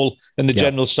baseball and the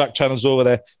general Slack channels over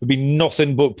there would be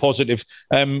nothing but positive.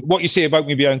 What you say about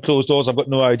me behind closed doors, I've got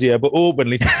no idea, but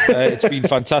openly, it's been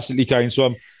fantastically kind.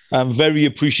 So I'm very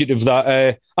appreciative of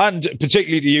that, and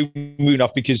particularly to you,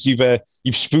 Munaf, because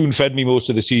you've spoon-fed me most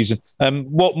of the season.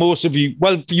 What most of you,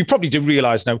 well, you probably do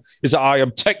realise now, is that I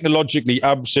am technologically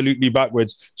absolutely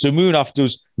backwards. So Munaf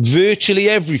does virtually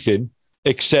everything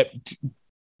except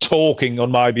talking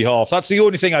on my behalf. That's the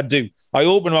only thing I do. I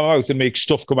open my mouth and make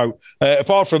stuff come out.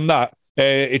 Apart from that,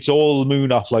 it's all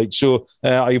Munaf. So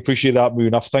I appreciate that,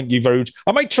 Munaf. Thank you very much.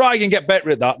 I might try and get better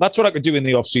at that. That's what I could do in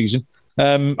the off season.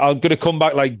 I'm going to come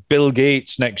back like Bill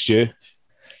Gates next year.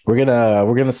 We're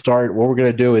gonna start. What we're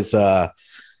gonna do is,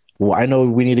 I know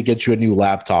we need to get you a new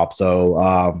laptop.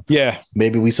 So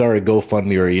maybe we start a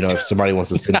GoFundMe, or if somebody wants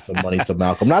to send some money to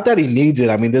Malcolm. Not that he needs it.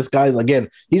 I mean, this guy's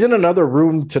he's in another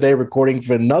room today recording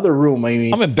for another room. I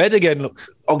mean, I'm in bed again. Look.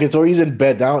 Okay, so he's in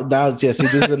bed now. See, this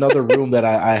is another room that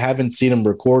I haven't seen him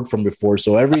record from before.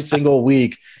 So every single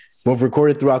week we've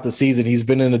recorded throughout the season, he's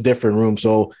been in a different room.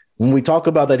 So when we talk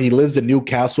about that he lives in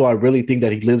Newcastle, I really think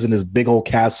that he lives in this big old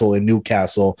castle in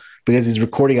Newcastle, because he's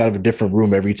recording out of a different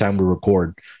room every time we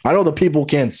record. I know the people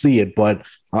can't see it, but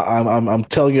I'm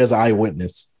telling you as an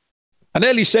eyewitness. I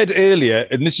nearly said earlier,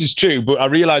 and this is true, but I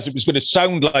realised it was going to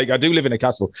sound like I do live in a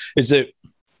castle, is that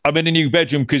I'm in a new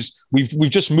bedroom because we've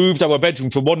just moved our bedroom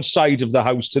from one side of the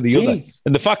house to the other.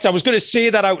 And the fact I was going to say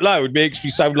that out loud makes me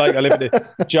sound like I live in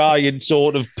a giant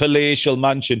sort of palatial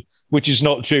mansion, which is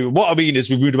not true. What I mean is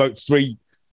we've moved about 3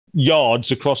 yards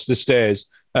across the stairs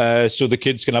so the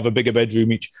kids can have a bigger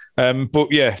bedroom each. But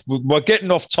yeah, we're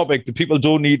getting off topic. The people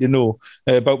don't need to know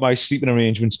about my sleeping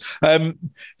arrangements.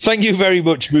 Thank you very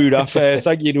much, Munaf.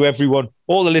 Thank you to everyone,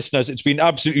 all the listeners. It's been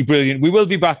absolutely brilliant. We will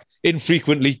be back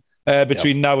infrequently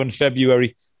between now and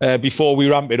February before we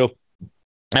ramp it up.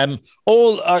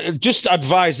 Just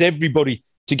advise everybody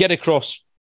to get across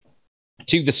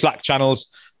to the Slack channels,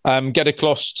 get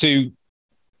across to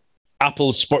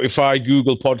Apple, Spotify,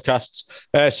 Google Podcasts,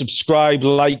 subscribe,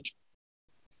 like,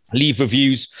 leave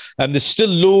reviews. There's still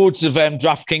loads of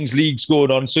DraftKings leagues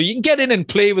going on, so you can get in and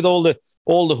play with all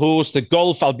the hosts. The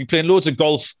golf, I'll be playing loads of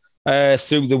golf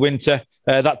through the winter.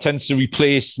 That tends to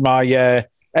replace my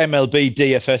MLB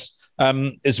DFS,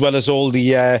 as well as all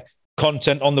the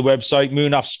content on the website.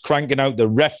 Munaf's cranking out the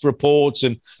ref reports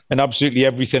and absolutely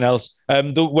everything else.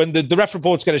 When the ref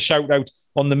reports get a shout out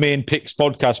on the main picks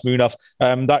podcast, Munaf,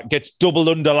 that gets double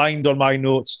underlined on my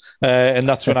notes, and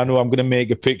that's when I know I'm going to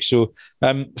make a pick. So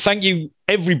thank you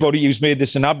everybody who's made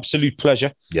this an absolute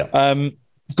pleasure.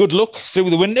 Good luck through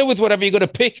the winter with whatever you're going to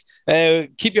pick.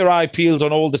 Keep your eye peeled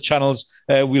on all the channels.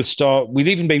 We'll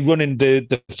even be running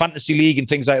the fantasy league and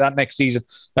things like that next season.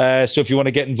 So if you want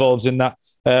to get involved in that,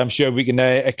 I'm sure we can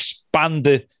expand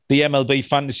the MLB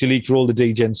fantasy league for all the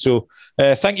DJs. So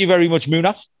thank you very much,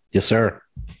 Munaf. Yes, sir.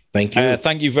 Thank you.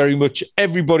 Thank you very much,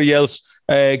 everybody else.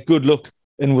 Good luck,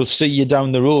 and we'll see you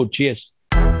down the road. Cheers.